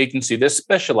travel agency that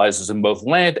specializes in both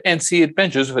land and sea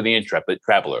adventures for the intrepid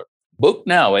traveler. Book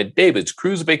now at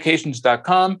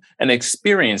davidscruisevacations.com and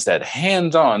experience that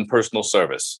hands-on personal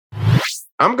service.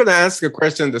 I'm going to ask a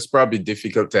question that's probably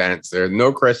difficult to answer.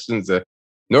 No question's a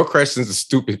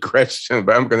stupid question,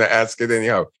 but I'm going to ask it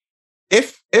anyhow.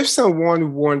 If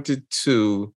someone wanted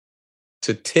to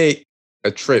take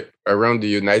a trip around the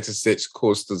United States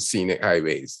coastal scenic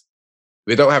highways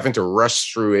without having to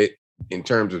rush through it in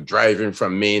terms of driving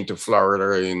from Maine to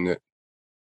Florida in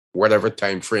whatever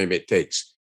time frame it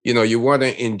takes, you want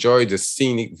to enjoy the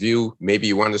scenic view. Maybe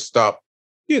you want to stop,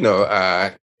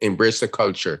 embrace the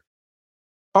culture.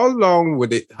 How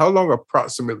long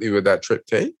approximately would that trip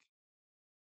take?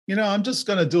 I'm just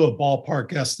going to do a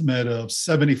ballpark estimate of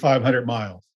 7,500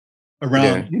 miles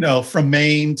around, from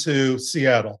Maine to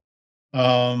Seattle.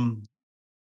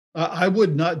 I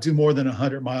would not do more than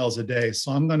 100 miles a day.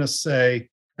 So I'm going to say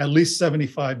at least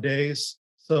 75 days.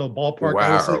 So ballpark,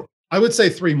 wow. I would say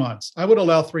 3 months. I would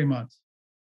allow 3 months.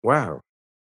 Wow.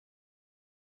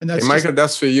 And that's Michael,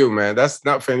 that's for you, man. That's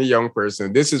not for any young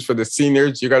person. This is for the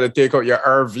seniors. You got to take out your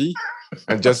RV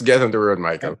and just get on the road,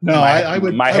 Michael. No, I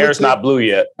would. My hair's not blue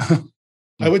yet.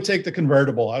 I would take the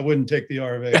convertible. I wouldn't take the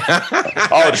RV.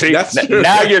 Oh, see,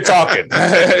 now you're talking.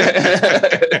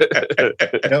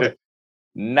 Yep.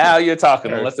 Now you're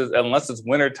talking. Unless it's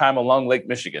wintertime along Lake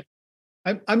Michigan.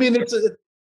 I mean,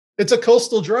 it's a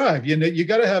coastal drive. You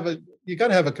got to have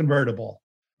a convertible.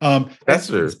 That's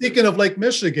true. Speaking of Lake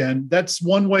Michigan, that's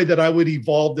one way that I would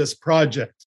evolve this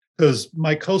project, because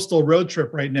my coastal road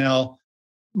trip right now,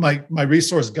 my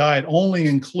resource guide only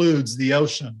includes the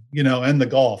ocean, and the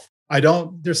Gulf.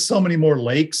 There's so many more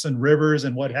lakes and rivers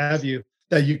and what have you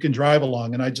that you can drive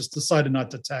along. And I just decided not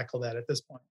to tackle that at this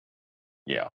point.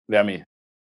 Yeah. I mean,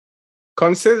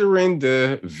 considering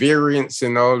the variance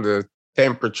in all the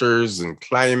temperatures and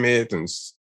climate and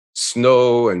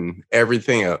snow and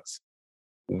everything else,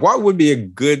 what would be a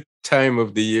good time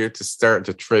of the year to start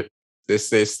the trip? Let's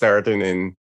say starting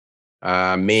in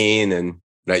Maine and,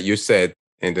 like you said,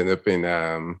 ended up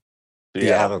in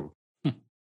Seattle.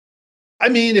 I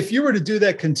mean, if you were to do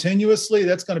that continuously,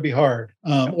 that's going to be hard.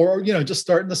 Or, just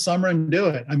start in the summer and do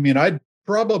it. I mean, I'd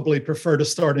probably prefer to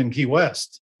start in Key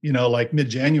West, like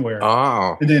mid-January.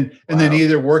 Oh, and then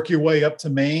either work your way up to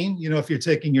Maine, if you're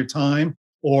taking your time,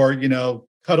 or,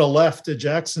 cut a left to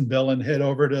Jacksonville and head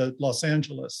over to Los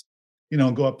Angeles,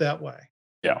 and go up that way.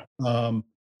 Yeah.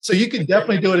 So you can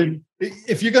definitely do it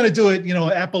if you're going to do it,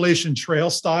 Appalachian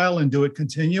Trail style and do it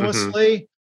continuously.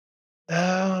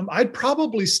 I'd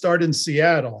probably start in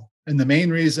Seattle. And the main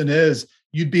reason is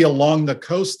you'd be along the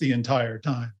coast the entire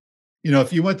time.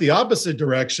 If you went the opposite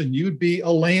direction, you'd be a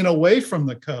lane away from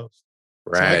the coast.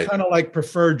 Right. So I kind of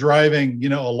prefer driving,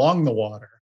 along the water.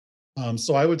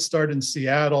 So I would start in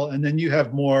Seattle, and then you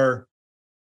have more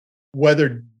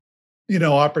weather,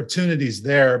 opportunities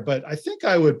there. But I think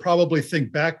I would probably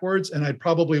think backwards, and I'd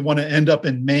probably want to end up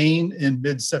in Maine in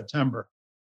mid-September.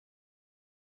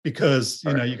 Because,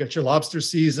 you got your lobster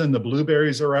season, the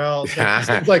blueberries are out.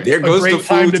 It's like there goes a great the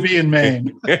time food. to be in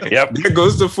Maine. Yep. There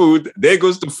goes the food. There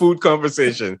goes the food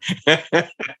conversation.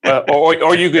 Or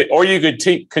you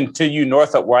could continue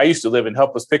north up where I used to live and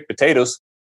help us pick potatoes.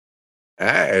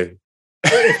 Hey.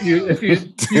 If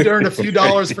you'd earn a few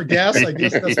dollars for gas, I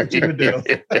guess that's what you would do.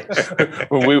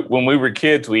 When we were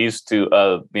kids, we used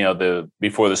to,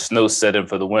 before the snow set in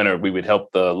for the winter, we would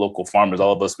help the local farmers.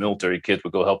 All of us military kids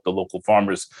would go help the local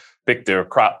farmers pick their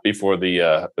crop before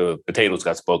the potatoes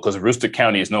got spoiled, because Aroostook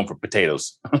County is known for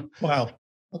potatoes. Wow.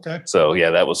 Okay. So yeah,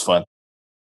 that was fun.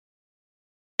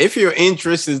 If your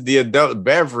interest is the adult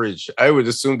beverage, I would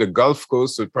assume the Gulf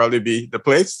Coast would probably be the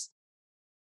place.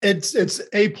 It's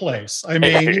a place. I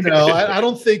mean, I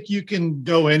don't think you can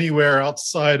go anywhere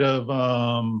outside of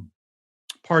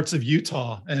parts of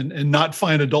Utah and not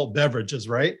find adult beverages,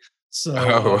 right?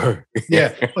 So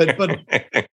yeah, but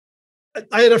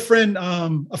I had a friend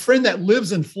that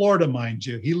lives in Florida, mind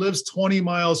you. He lives 20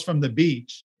 miles from the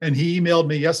beach, and he emailed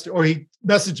me yesterday, or he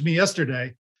messaged me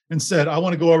yesterday and said, "I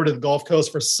want to go over to the Gulf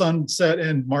Coast for sunset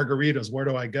and margaritas. Where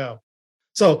do I go?"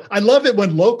 So I love it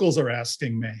when locals are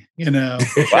asking me,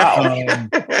 Wow.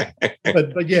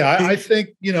 But yeah, I think,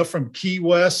 from Key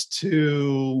West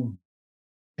to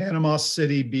Panama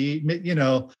City Beach,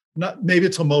 not maybe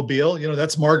to Mobile,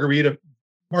 that's Margarita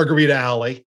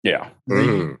Alley. Yeah.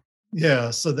 Yeah.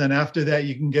 So then after that,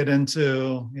 you can get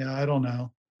into, I don't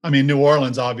know. I mean, New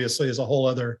Orleans obviously is a whole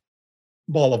other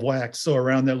ball of wax. So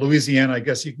around there, Louisiana, I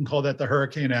guess you can call that the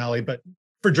Hurricane Alley, but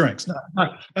for drinks,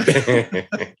 not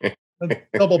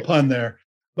double pun there.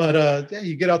 But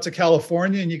you get out to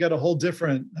California and you got a whole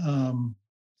different,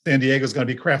 San Diego's going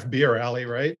to be craft beer alley,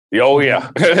 right? Oh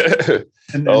yeah.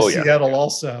 and Seattle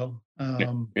also.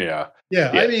 Yeah.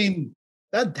 I mean,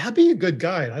 that'd be a good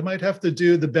guide. I might have to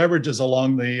do the beverages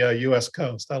along the U.S.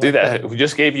 coast. Do that. We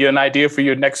just gave you an idea for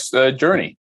your next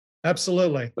journey.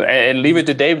 Absolutely. And leave it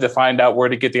to Dave to find out where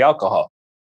to get the alcohol.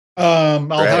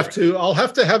 I'll have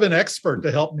to have an expert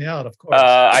to help me out, of course.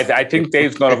 I think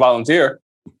Dave's going to volunteer.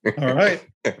 All right.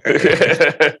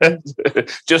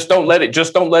 Just don't let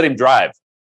him drive.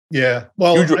 Yeah.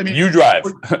 Well, you drive.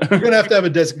 We're going to have a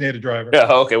designated driver.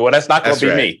 Yeah. Okay. Well, that's not going to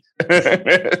be me.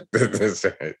 That's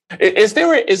right.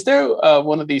 Is there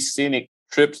one of these scenic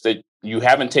trips that you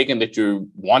haven't taken that you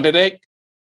want to take?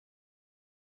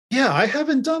 Yeah, I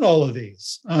haven't done all of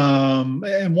these.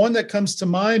 And one that comes to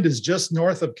mind is just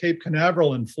north of Cape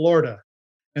Canaveral in Florida.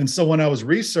 And so when I was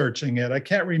researching it, I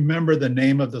can't remember the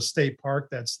name of the state park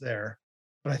that's there,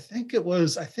 but I think it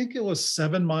was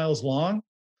 7 miles long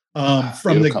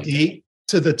from the gate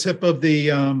to the tip of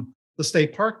the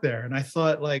state park there. And I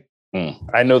thought, like,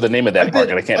 I know the name of that park,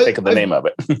 and I can't think of the name of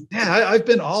it. Yeah, I've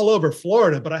been all over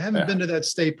Florida, but I haven't been to that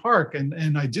state park.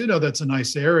 And I do know that's a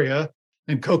nice area.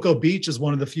 And Cocoa Beach is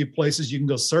one of the few places you can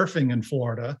go surfing in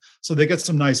Florida. So they get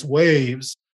some nice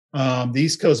waves. The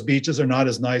East Coast beaches are not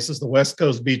as nice as the West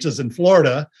Coast beaches in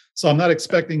Florida. So I'm not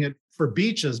expecting it for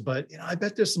beaches, but I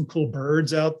bet there's some cool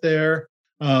birds out there.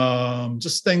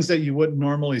 Just things that you wouldn't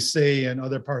normally see in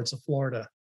other parts of Florida.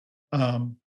 I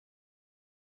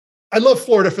love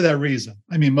Florida for that reason.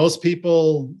 I mean, most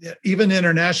people, even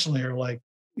internationally, are like,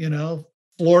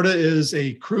 Florida is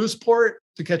a cruise port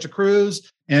to catch a cruise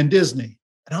and Disney.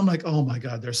 And I'm like, oh my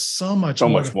God, there's so much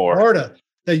more Florida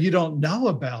that you don't know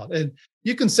about. And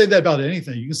you can say that about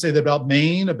anything. You can say that about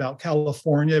Maine, about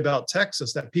California, about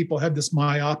Texas, that people have this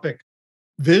myopic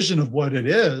vision of what it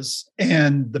is.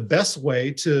 And the best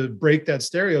way to break that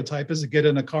stereotype is to get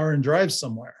in a car and drive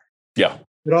somewhere. Yeah.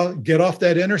 Get off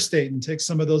that interstate and take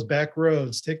some of those back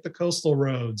roads, take the coastal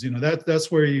roads. That's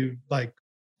where you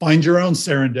find your own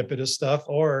serendipitous stuff,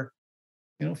 or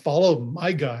follow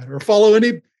my guide or follow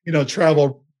any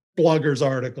travel bloggers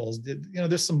articles.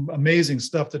 There's some amazing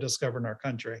stuff to discover in our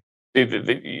country.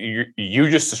 You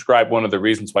just described one of the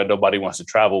reasons why nobody wants to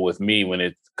travel with me when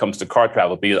it comes to car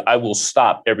travel, because I will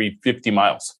stop every 50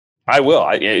 miles. I will.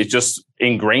 It's just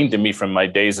ingrained in me from my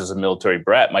days as a military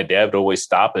brat. My dad would always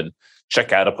stop and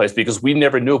check out a place because we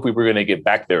never knew if we were going to get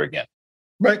back there again.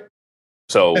 Right.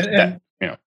 So,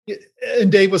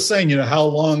 and Dave was saying, how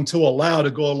long to allow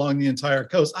to go along the entire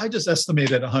coast. I just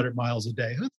estimated 100 miles a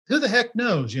day. Who the heck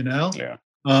knows, Yeah.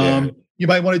 You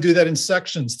might want to do that in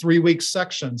sections, 3-week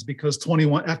sections, because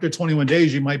after 21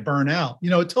 days, you might burn out. It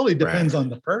totally depends on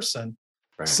the person.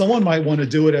 Right. Someone might want to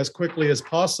do it as quickly as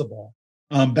possible.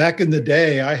 Back in the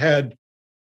day, I had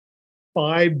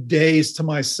 5 days to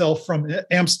myself from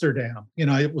Amsterdam.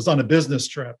 I was on a business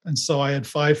trip. And so I had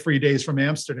 5 free days from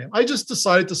Amsterdam. I just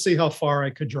decided to see how far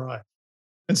I could drive.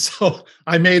 And so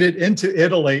I made it into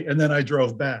Italy and then I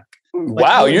drove back.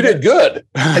 Wow, you did good.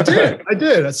 I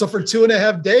did. So for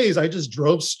 2.5 days, I just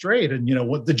drove straight. And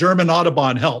what the German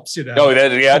Autobahn helps, Oh,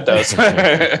 it does.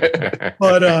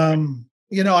 But,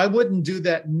 I wouldn't do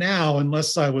that now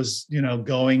unless I was,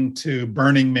 going to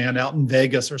Burning Man out in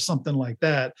Vegas or something like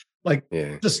that.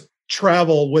 Just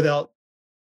travel without,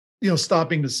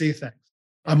 stopping to see things.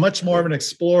 I'm much more of an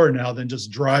explorer now than just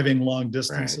driving long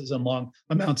distances and long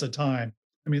amounts of time.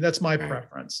 I mean, that's my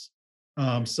preference.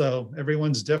 So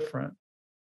everyone's different.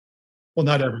 Well,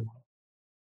 not everyone.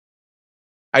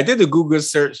 I did a Google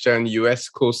search on U.S.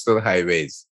 coastal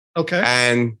highways. Okay.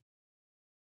 And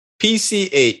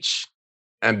PCH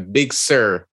and Big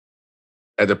Sur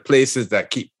are the places that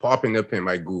keep popping up in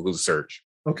my Google search.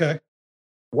 Okay.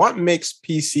 What makes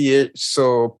PCH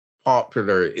so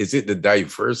popular? Is it the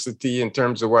diversity in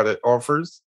terms of what it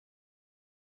offers?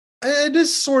 It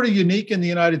is sort of unique in the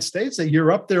United States that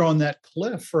you're up there on that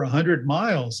cliff for 100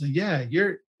 miles. And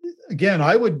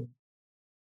I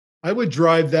would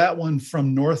drive that one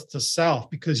from north to south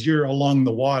because you're along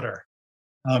the water.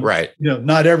 Right.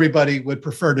 Not everybody would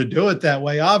prefer to do it that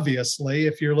way. Obviously,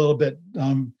 if you're a little bit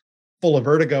full of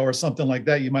vertigo or something like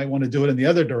that, you might want to do it in the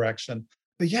other direction.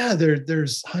 But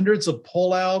there's hundreds of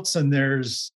pullouts and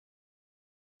there's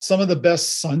some of the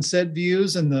best sunset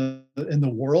views in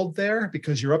the world there,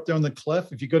 because you're up there on the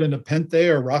cliff. If you go to Nepenthe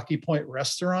or Rocky Point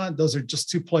Restaurant, those are just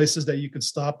two places that you could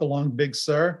stop along Big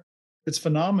Sur. It's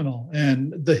phenomenal.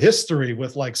 And the history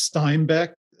with like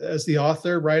Steinbeck as the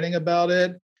author writing about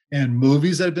it, and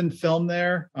movies that have been filmed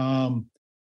there.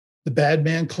 The bad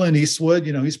man Clint Eastwood,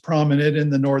 he's prominent in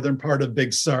the northern part of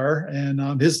Big Sur,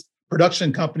 and his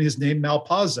production company is named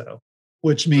Malpazzo,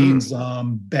 which means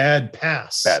bad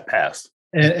pass. Bad pass.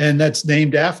 And that's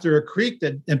named after a creek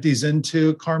that empties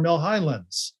into Carmel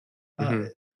Highlands.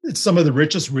 It's some of the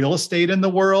richest real estate in the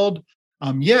world.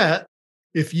 Yet,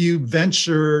 if you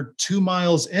venture 2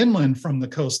 miles inland from the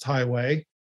Coast Highway,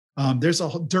 there's a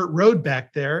dirt road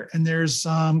back there, and there's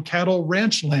cattle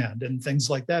ranch land and things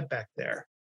like that back there.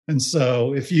 And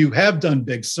so if you have done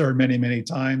Big Sur many, many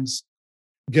times,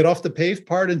 get off the paved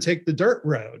part and take the dirt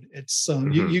road. It's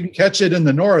you can catch it in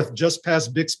the north just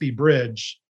past Bixby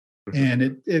Bridge.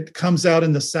 And it comes out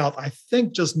in the south, I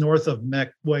think just north of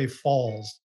Meckway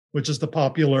Falls, which is the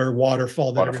popular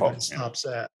waterfall that everybody stops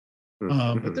at.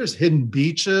 But there's hidden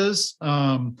beaches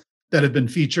that have been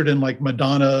featured in like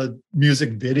Madonna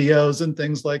music videos and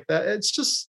things like that. It's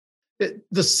just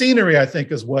the scenery, I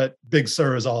think, is what Big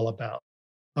Sur is all about.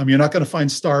 You're not going to find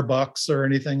Starbucks or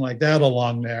anything like that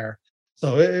along there.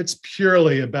 So it's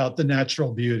purely about the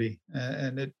natural beauty,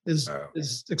 and it is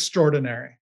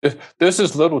extraordinary. There's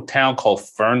this little town called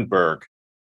Fernburg,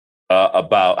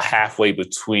 about halfway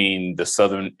between the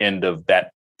southern end of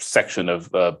that section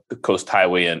of the Coast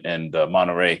Highway and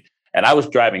Monterey. And I was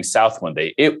driving south one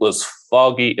day. It was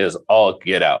foggy as all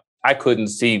get out. I couldn't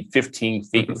see 15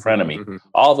 feet in front of me.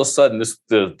 All of a sudden,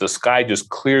 the sky just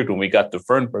cleared when we got to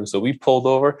Fernburg. So we pulled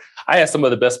over. I had some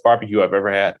of the best barbecue I've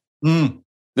ever had.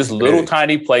 This little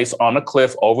tiny place on a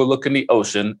cliff overlooking the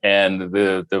ocean. And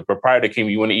the proprietor came,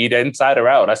 "You want to eat inside or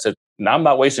out?" I said, "No, I'm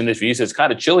not wasting this." He said, "It's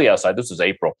kind of chilly outside." This was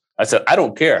April. I said, "I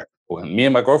don't care." Well, me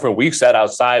and my girlfriend, we sat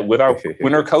outside with our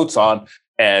winter coats on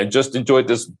and just enjoyed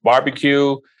this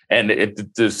barbecue. And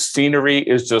the scenery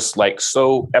is just like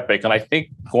so epic. And I think,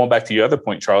 going back to your other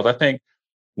point, Charles, I think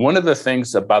one of the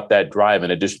things about that drive,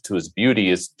 in addition to its beauty,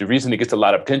 is the reason it gets a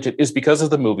lot of attention is because of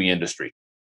the movie industry.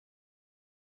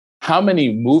 How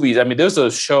many movies? I mean, there's a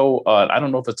show on, I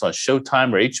don't know if it's on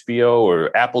Showtime or HBO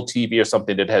or Apple TV or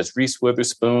something, that has Reese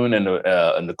Witherspoon and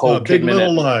Nicole Kidman. Big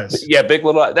Little Lies. Yeah, Big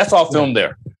Little Lies. That's all filmed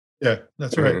there. Yeah,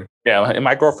 that's right. Yeah, and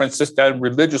my girlfriend sits down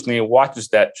religiously and watches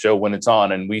that show when it's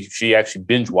on, and she actually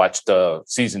binge watched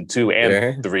season 2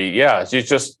 and 3. Yeah, it's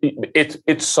just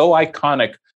it's so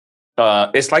iconic.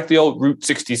 It's like the old Route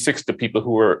 66 to people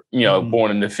who were born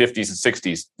in the 50s and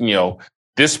 60s.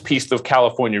 This piece of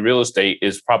California real estate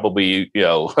is probably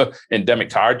endemic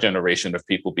to our generation of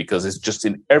people, because it's just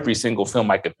in every single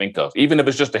film I could think of, even if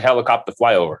it's just a helicopter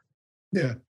flyover.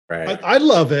 Yeah, right. I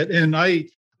love it, and I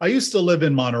used to live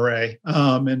in Monterey,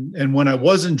 and when I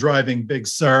wasn't driving Big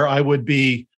Sur, I would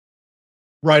be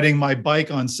riding my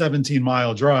bike on 17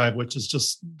 Mile Drive, which is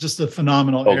just a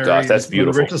phenomenal area. Oh gosh, that's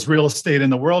beautiful. The richest real estate in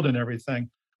the world and everything.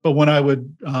 But when I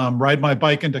would ride my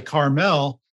bike into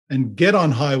Carmel and get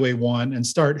on Highway 1 and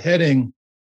start heading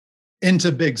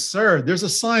into Big Sur, there's a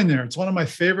sign there. It's one of my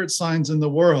favorite signs in the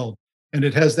world. And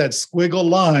it has that squiggle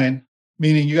line,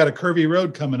 meaning you got a curvy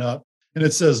road coming up, and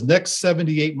it says next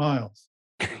 78 miles.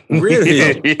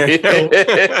 Really?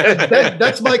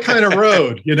 That's my kind of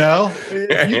road, You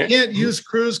can't use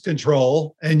cruise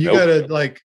control, and you got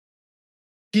to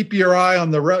keep your eye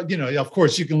on the road. Of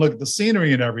course you can look at the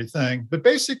scenery and everything, but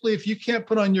basically if you can't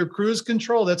put on your cruise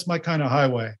control, that's my kind of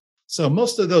highway. So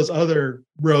most of those other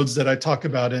roads that I talk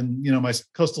about in, my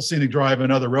Coastal Scenic Drive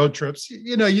and other road trips,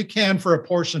 you can for a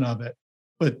portion of it,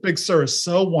 but Big Sur is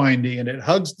so windy and it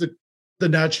hugs the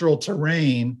natural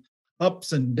terrain,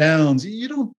 ups and downs.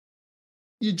 You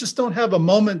just don't have a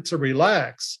moment to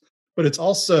relax, but it's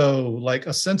also like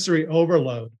a sensory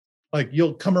overload. Like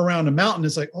you'll come around a mountain,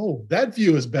 it's like, oh, that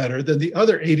view is better than the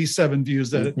other 87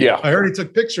 views that I already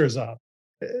took pictures of.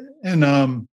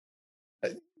 And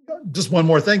just one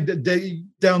more thing,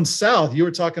 down south, you were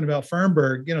talking about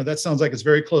Fernburg, that sounds like it's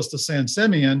very close to San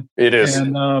Simeon. It is.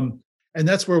 And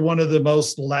that's where one of the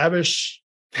most lavish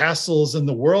castles in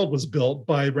the world was built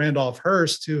by Randolph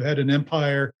Hearst, who had an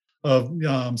empire of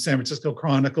San Francisco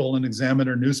Chronicle and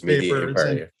Examiner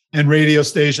newspapers and radio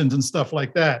stations and stuff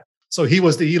like that. So he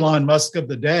was the Elon Musk of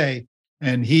the day,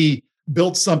 and he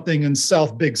built something in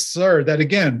South Big Sur that,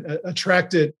 again,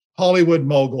 attracted Hollywood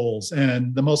moguls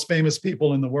and the most famous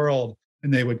people in the world.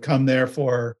 And they would come there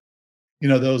for,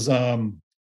 those I'm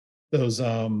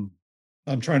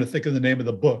trying to think of the name of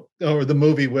the book or the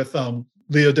movie with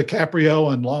Leo DiCaprio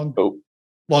on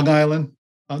Long Island.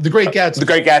 The Great Gatsby. The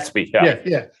Great Gatsby.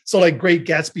 Yeah. So like Great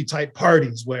Gatsby type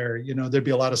parties where, you know, there'd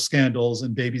be a lot of scandals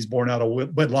and babies born out of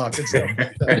wedlock and stuff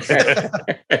like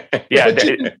that.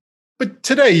 Yeah. But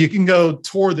today you can go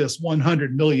tour this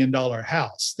 $100 million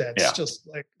house. That's just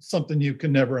like something you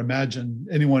can never imagine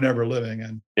anyone ever living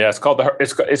in. Yeah, it's called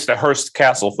it's the Hearst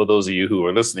Castle for those of you who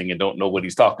are listening and don't know what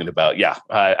he's talking about. Yeah,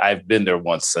 I've been there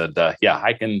once, and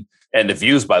I can. And the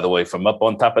views, by the way, from up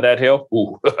on top of that hill,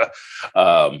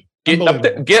 getting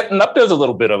up there's a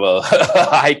little bit of a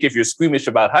hike if you're squeamish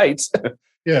about heights.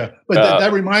 Yeah, but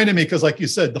that reminded me because, like you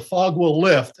said, the fog will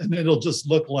lift and it'll just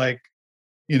look like,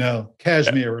 you know,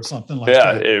 cashmere or something like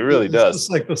that. Yeah, it really does. It's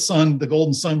like the sun, the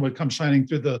golden sun would come shining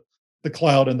through the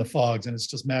cloud and the fogs, and it's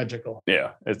just magical.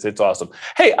 Yeah, it's awesome.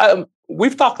 Hey,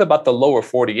 we've talked about the lower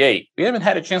 48. We haven't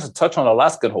had a chance to touch on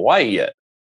Alaska and Hawaii yet.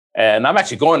 And I'm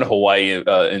actually going to Hawaii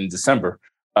in December.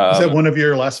 Is that one of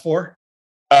your last four?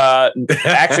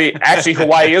 Actually,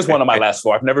 Hawaii is one of my last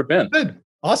four. I've never been. Good.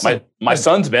 Awesome. My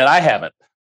son's been. I haven't.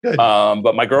 Good.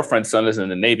 But my girlfriend's son is in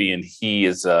the Navy, and he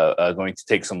is going to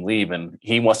take some leave, and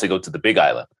he wants to go to the Big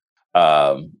Island.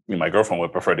 My girlfriend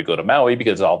would prefer to go to Maui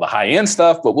because of all the high-end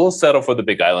stuff, but we'll settle for the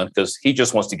Big Island because he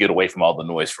just wants to get away from all the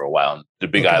noise for a while. And the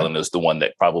Big Island is the one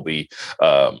that probably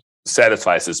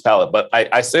satisfies his palate. But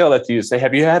I say all that to you to say,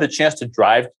 have you had a chance to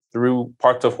drive through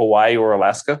parts of Hawaii or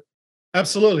Alaska?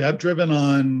 Absolutely. I've driven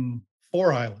on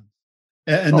 4 islands.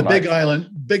 And the Big Island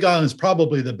is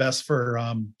probably the best for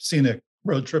scenic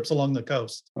road trips along the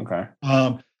coast. Okay.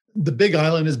 The Big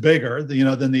Island is bigger,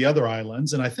 than the other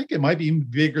islands, and I think it might be even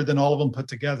bigger than all of them put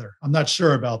together. I'm not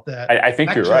sure about that. I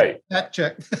think you're right. Fact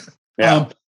check. Yeah.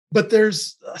 But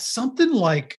there's something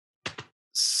like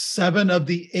 7 of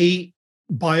the 8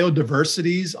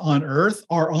 biodiversities on Earth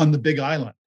are on the Big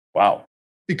Island. Wow.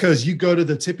 Because you go to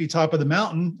the tippy top of the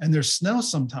mountain and there's snow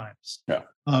sometimes. Yeah.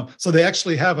 So they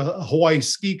actually have a Hawaii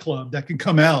ski club that can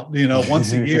come out,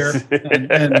 once a year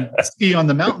and ski on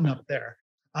the mountain up there.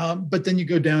 But then you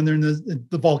go down there in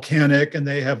the volcanic, and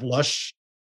they have lush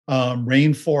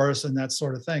rainforests and that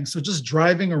sort of thing. So just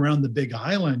driving around the Big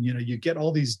Island, you get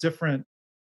all these different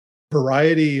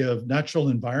variety of natural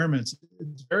environments.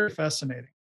 It's very fascinating.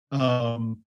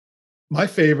 My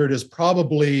favorite is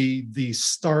probably the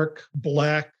stark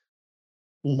black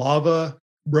lava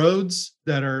roads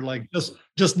that are like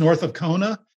just north of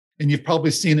Kona. And you've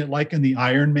probably seen it like in the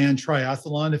Ironman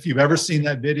triathlon. If you've ever seen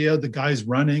that video, the guy's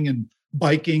running and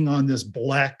biking on this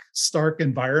black, stark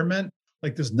environment,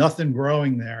 like there's nothing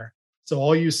growing there. So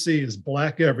all you see is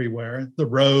black everywhere, the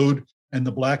road and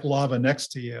the black lava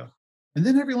next to you. And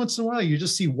then every once in a while, you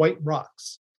just see white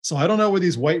rocks. So I don't know where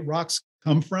these white rocks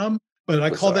come from, but I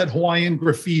call that Hawaiian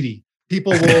graffiti.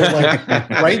 People will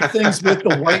write things with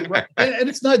the white rock, and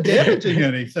it's not damaging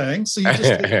anything. So you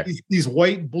just take these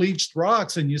white bleached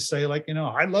rocks and you say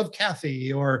I love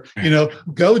Kathy, or,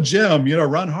 go Jim,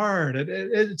 run hard.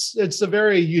 It's a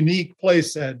very unique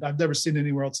place that I've never seen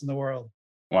anywhere else in the world.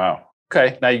 Wow.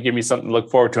 Okay. Now you give me something to look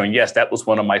forward to. And yes, that was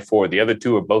one of my 4. The other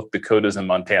 2 are both Dakotas and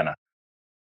Montana.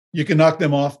 You can knock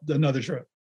them off another trip.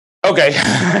 Okay.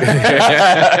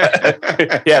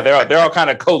 Yeah, they're all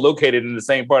kind of co-located in the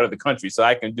same part of the country, so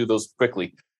I can do those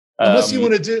quickly. Unless you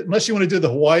want to do the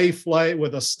Hawaii flight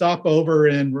with a stopover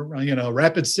in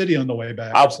Rapid City on the way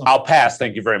back. I'll pass.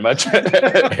 Thank you very much.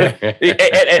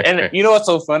 and you know what's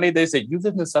so funny? They said you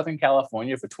lived in Southern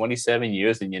California for 27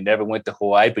 years and you never went to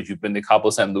Hawaii, but you've been to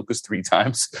Cabo San Lucas 3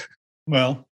 times.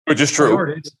 Well, which is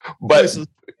true. But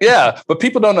but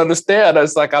people don't understand.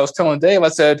 It's like I was telling Dave. I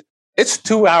said, it's a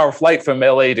 2-hour flight from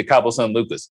LA to Cabo San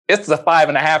Lucas. It's a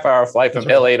 5.5-hour flight from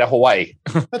LA to Hawaii.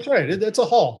 That's right. It's a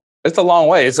haul. It's a long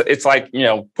way. It's like,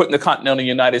 putting the continental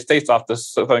United States off the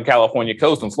Southern California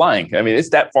coast and flying. I mean, it's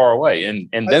that far away and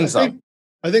then some.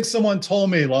 I think someone told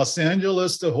me Los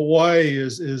Angeles to Hawaii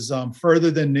is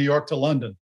further than New York to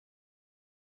London.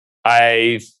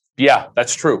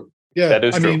 That's true. Yeah, that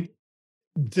is true. I mean,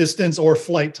 distance or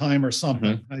flight time or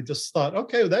something. Mm-hmm. I just thought,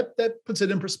 okay, that puts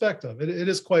it in perspective. It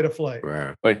is quite a flight.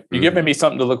 Right. Wait, you're giving me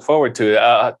something to look forward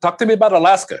to. Talk to me about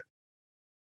Alaska.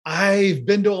 I've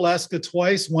been to Alaska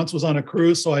twice. Once was on a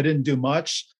cruise, so I didn't do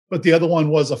much. But the other one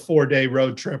was a 4-day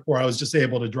road trip where I was just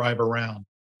able to drive around.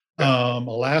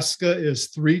 Alaska is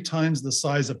 3 times the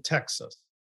size of Texas.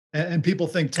 And people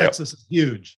think Texas is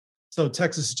huge. So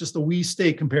Texas is just a wee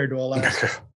state compared to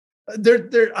Alaska.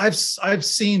 I've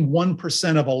seen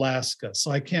 1% of Alaska,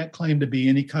 so I can't claim to be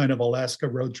any kind of Alaska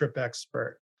road trip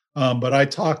expert. But I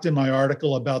talked in my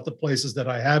article about the places that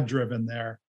I have driven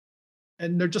there,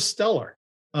 and they're just stellar.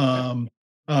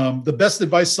 The best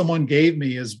advice someone gave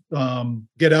me is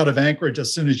get out of Anchorage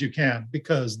as soon as you can,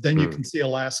 because then you can see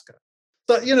Alaska.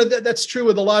 So, that's true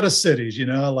with a lot of cities,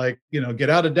 like, get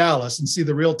out of Dallas and see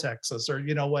the real Texas or,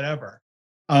 whatever.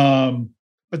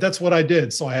 But that's what I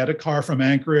did. So I had a car from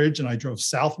Anchorage and I drove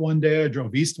south one day. I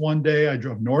drove east one day. I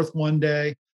drove north one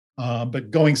day.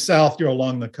 But going south, you're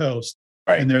along the coast.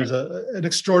 Right. And there's an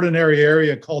extraordinary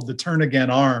area called the Turnagain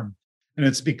Arm. And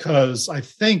it's because I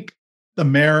think the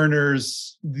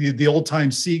mariners, the old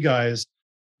time sea guys,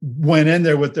 went in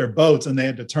there with their boats and they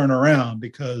had to turn around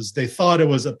because they thought it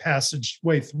was a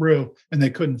passageway through and they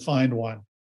couldn't find one.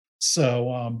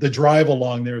 So the drive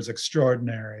along there is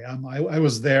extraordinary. I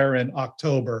was there in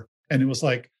October and it was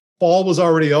like fall was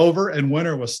already over and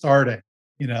winter was starting.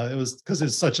 It was because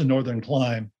it's such a northern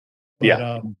climb.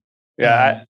 But,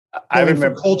 I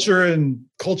remember culture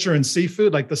and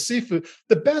seafood, like the seafood,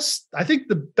 I think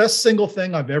the best single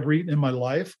thing I've ever eaten in my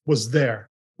life was on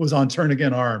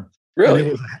Turnagain Arm.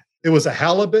 Really? It was a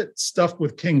halibut stuffed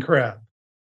with king crab.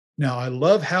 Now, I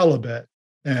love halibut,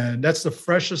 and that's the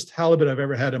freshest halibut I've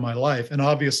ever had in my life. And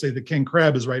obviously, the king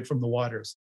crab is right from the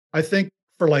waters. I think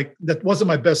that wasn't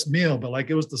my best meal, but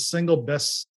it was the single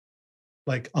best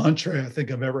entree I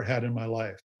think I've ever had in my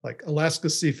life. Alaska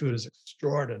seafood is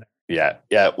extraordinary. Yeah,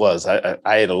 it was. I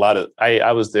ate a lot of.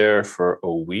 I was there for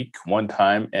a week one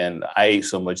time, and I ate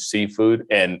so much seafood,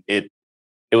 and it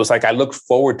was like I look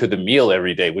forward to the meal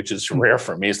every day, which is rare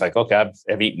for me. It's like, okay,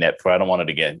 I've eaten that before. I don't want it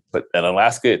again. But in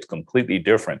Alaska, it's completely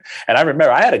different. And I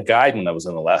remember I had a guide when I was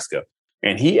in Alaska,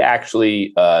 and he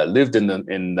actually lived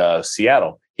in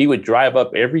Seattle. He would drive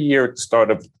up every year at the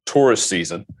start of tourist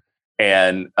season,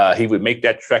 and he would make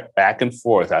that trek back and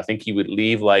forth. I think he would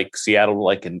leave Seattle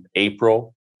in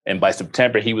April, and by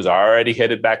September he was already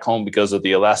headed back home because of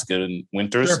the Alaskan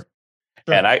winters. Sure.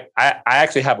 Sure. And I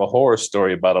actually have a horror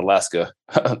story about Alaska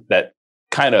that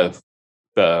kind of,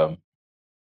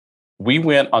 we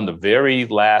went on the very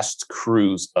last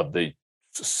cruise of the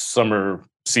summer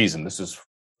season. This is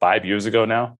 5 years ago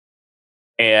now.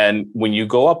 And when you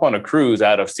go up on a cruise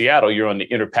out of Seattle, you're on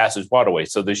the Inter Passage Waterway.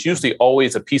 So there's usually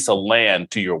always a piece of land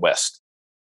to your west.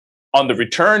 On the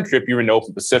return trip, you're in the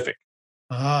open Pacific.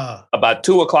 About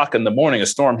 2:00 in the morning, a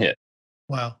storm hit.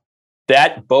 Wow.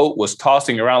 That boat was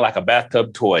tossing around like a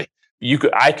bathtub toy.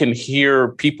 I can hear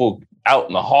people out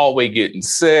in the hallway getting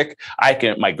sick.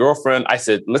 My girlfriend, I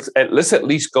said, let's at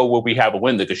least go where we have a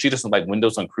window because she doesn't like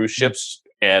windows on cruise ships.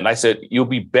 And I said, you'll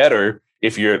be better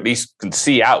if you at least can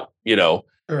see out,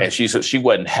 Sure. And she said she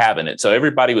wasn't having it. So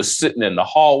everybody was sitting in the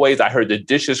hallways. I heard the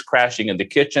dishes crashing in the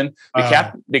kitchen.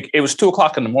 It was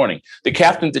 2:00 in the morning. The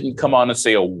captain didn't come on and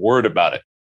say a word about it.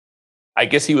 I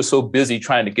guess he was so busy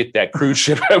trying to get that cruise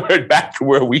ship back to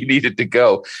where we needed to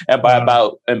go. And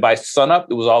by sunup,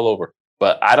 it was all over.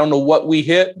 But I don't know what we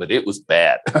hit, but it was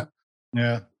bad.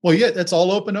 Yeah. Well, yeah, it's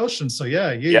all open ocean. So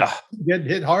you get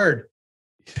hit hard.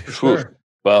 For sure.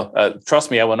 Well, trust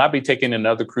me, I will not be taking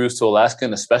another cruise to Alaska,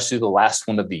 and especially the last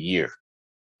one of the year.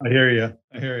 I hear you.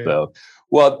 So,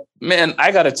 well, man,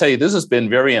 I got to tell you, this has been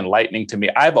very enlightening to me.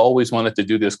 I've always wanted to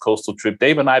do this coastal trip.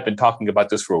 Dave and I have been talking about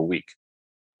this for a week.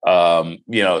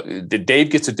 Dave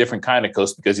gets a different kind of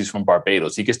coast because he's from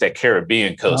Barbados. He gets that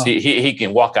Caribbean coast. He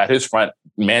can walk out his front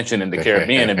mansion in the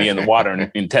Caribbean and be in the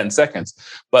water in 10 seconds.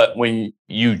 But when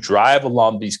you drive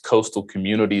along these coastal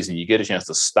communities and you get a chance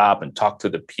to stop and talk to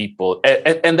the people,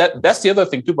 and that's the other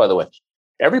thing too, by the way,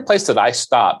 every place that I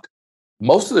stopped,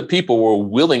 most of the people were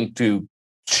willing to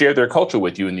share their culture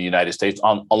with you in the United States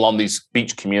along these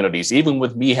beach communities, even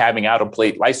with me having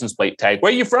license plate tag.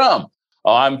 Where are you from?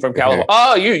 Oh, I'm from California.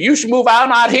 Oh, you should move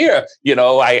out here.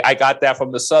 I got that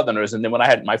from the Southerners. And then when I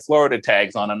had my Florida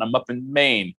tags on and I'm up in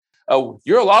Maine, oh,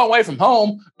 you're a long way from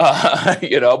home,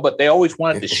 but they always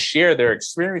wanted to share their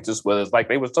experiences with us. Like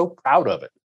they were so proud of it.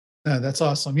 Yeah, that's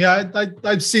awesome. Yeah,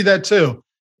 I see that too.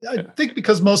 I think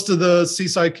because most of the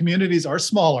seaside communities are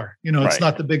smaller, it's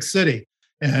not the big city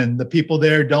and the people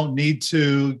there don't need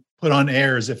to put on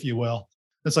airs, if you will.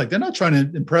 It's like they're not trying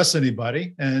to impress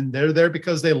anybody, and they're there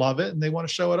because they love it and they want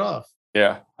to show it off.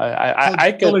 Yeah,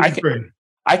 I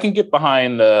can get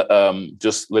behind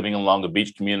just living along a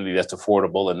beach community that's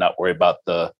affordable and not worry about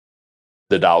the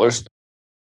dollars.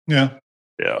 Yeah.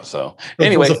 So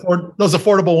anyway, those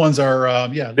affordable ones are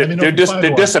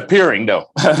they're disappearing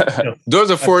though. Those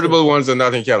affordable ones are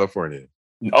not in California.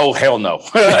 Oh, hell no.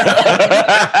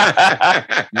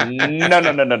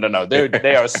 No.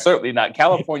 They are certainly not.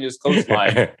 California's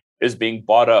coastline is being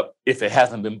bought up, if it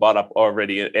hasn't been bought up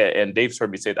already. And Dave's heard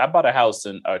me say it. I bought a house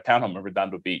in a townhome in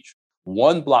Redondo Beach,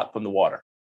 1 block from the water.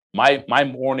 My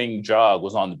morning jog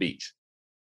was on the beach.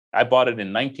 I bought it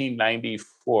in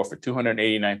 1994 for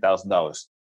 $289,000.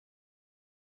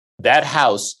 That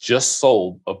house just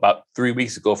sold about 3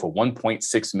 weeks ago for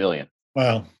 $1.6 million.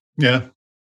 Wow. Yeah.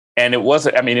 And it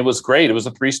wasn't, I mean, it was great. It was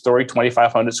a 3-story,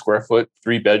 2,500 square foot,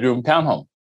 3-bedroom townhome.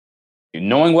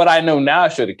 Knowing what I know now, I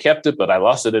should have kept it, but I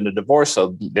lost it in a divorce.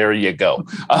 So there you go.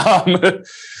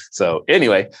 So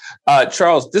anyway,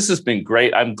 Charles, this has been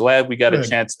great. I'm glad we got a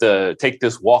chance to take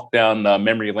this walk down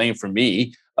memory lane for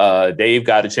me. Dave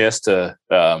got a chance to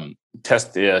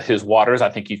test his waters. I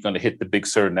think he's going to hit the Big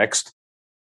Sur next.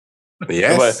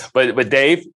 Yes. But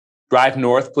Dave, drive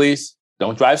north, please.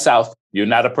 Don't drive south. You're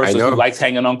not a person who likes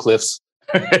hanging on cliffs.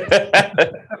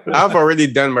 I've already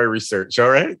done my research. All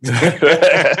right.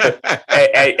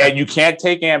 and you can't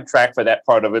take Amtrak for that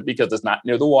part of it because it's not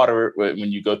near the water when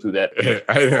you go through that.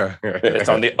 I know. It's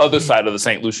on the other side of the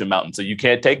St. Lucia Mountain. So you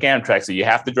can't take Amtrak. So you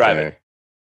have to drive it.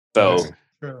 So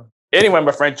anyway,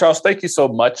 my friend Charles, thank you so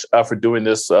much for doing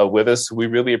this with us. We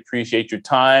really appreciate your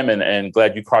time and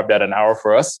glad you carved out an hour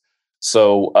for us.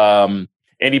 So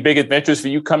any big adventures for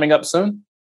you coming up soon?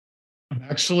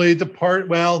 Actually,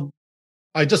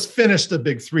 I just finished a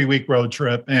big 3-week road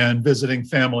trip and visiting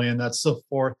family, and that's so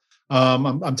forth.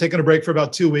 I'm taking a break for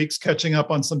about 2 weeks, catching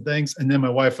up on some things, and then my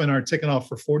wife and I are taking off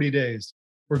for 40 days.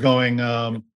 We're going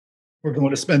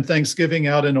to spend Thanksgiving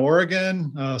out in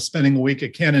Oregon, spending a week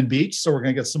at Cannon Beach. So we're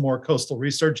going to get some more coastal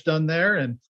research done there,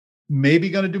 and maybe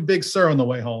going to do Big Sur on the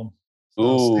way home.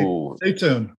 So stay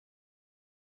tuned.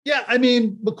 Yeah, I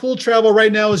mean, McCool Travel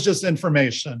right now is just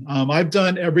information. I've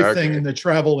done everything in the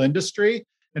travel industry.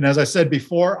 And as I said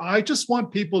before, I just want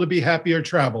people to be happier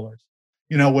travelers.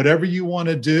 You know, whatever you want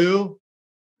to do,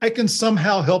 I can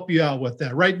somehow help you out with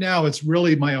that. Right now, it's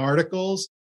really my articles.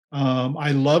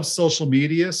 I love social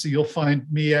media. So you'll find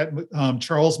me at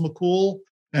Charles McCool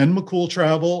and McCool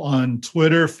Travel on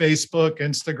Twitter, Facebook,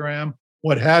 Instagram,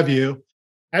 what have you.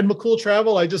 At McCool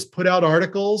Travel, I just put out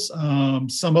articles.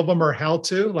 Some of them are how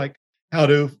to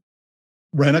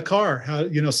rent a car,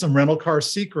 some rental car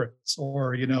secrets,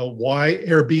 or, why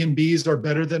Airbnbs are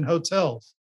better than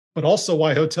hotels, but also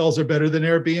why hotels are better than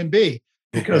Airbnb,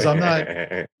 because I'm not,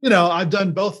 I've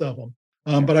done both of them.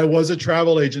 But I was a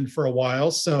travel agent for a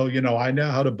while. So, I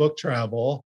know how to book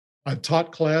travel. I've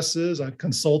taught classes. I've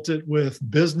consulted with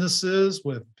businesses,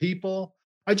 with people.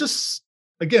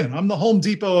 I'm the Home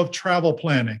Depot of travel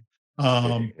planning.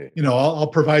 I'll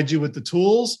provide you with the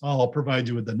tools. I'll provide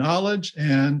you with the knowledge.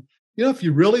 And, if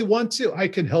you really want to, I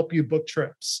can help you book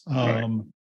trips.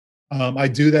 I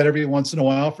do that every once in a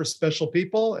while for special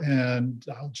people, and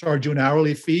I'll charge you an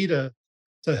hourly fee to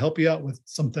help you out with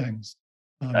some things.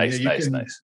 Nice.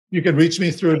 You can reach me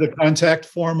through the contact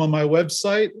form on my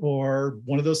website or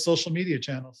one of those social media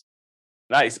channels.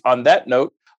 Nice. On that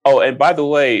note, and by the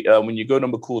way, when you go to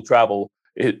McCool Travel,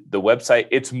 the website,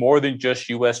 it's more than just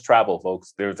U.S. travel,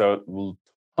 folks. There's a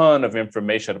ton of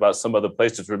information about some other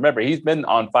places. Remember, he's been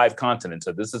on 5 continents,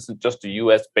 so this isn't just a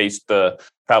U.S.-based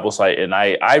travel site. And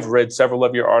I've read several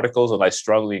of your articles, and I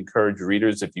strongly encourage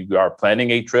readers, if you are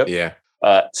planning a trip,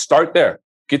 start there.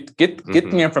 Get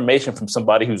the information from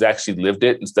somebody who's actually lived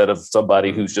it instead of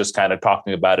somebody who's just kind of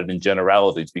talking about it in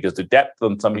generalities, because the depth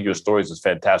on some of your stories is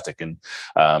fantastic. And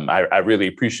I really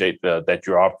appreciate that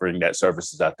you're offering that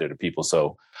services out there to people.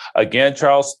 So again,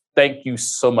 Charles, thank you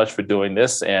so much for doing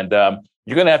this. And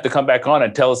you're going to have to come back on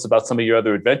and tell us about some of your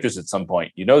other adventures at some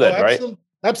point. You know that, right?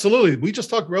 Absolutely. We just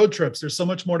talked road trips. There's so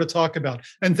much more to talk about.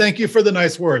 And thank you for the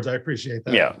nice words. I appreciate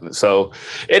that. Yeah. So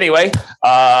anyway,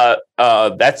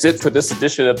 that's it for this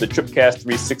edition of the Tripcast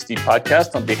 360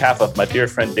 podcast. On behalf of my dear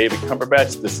friend David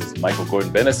Cumberbatch, this is Michael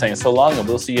Gordon-Bennett saying so long, and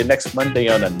we'll see you next Monday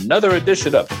on another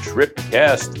edition of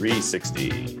Tripcast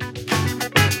 360.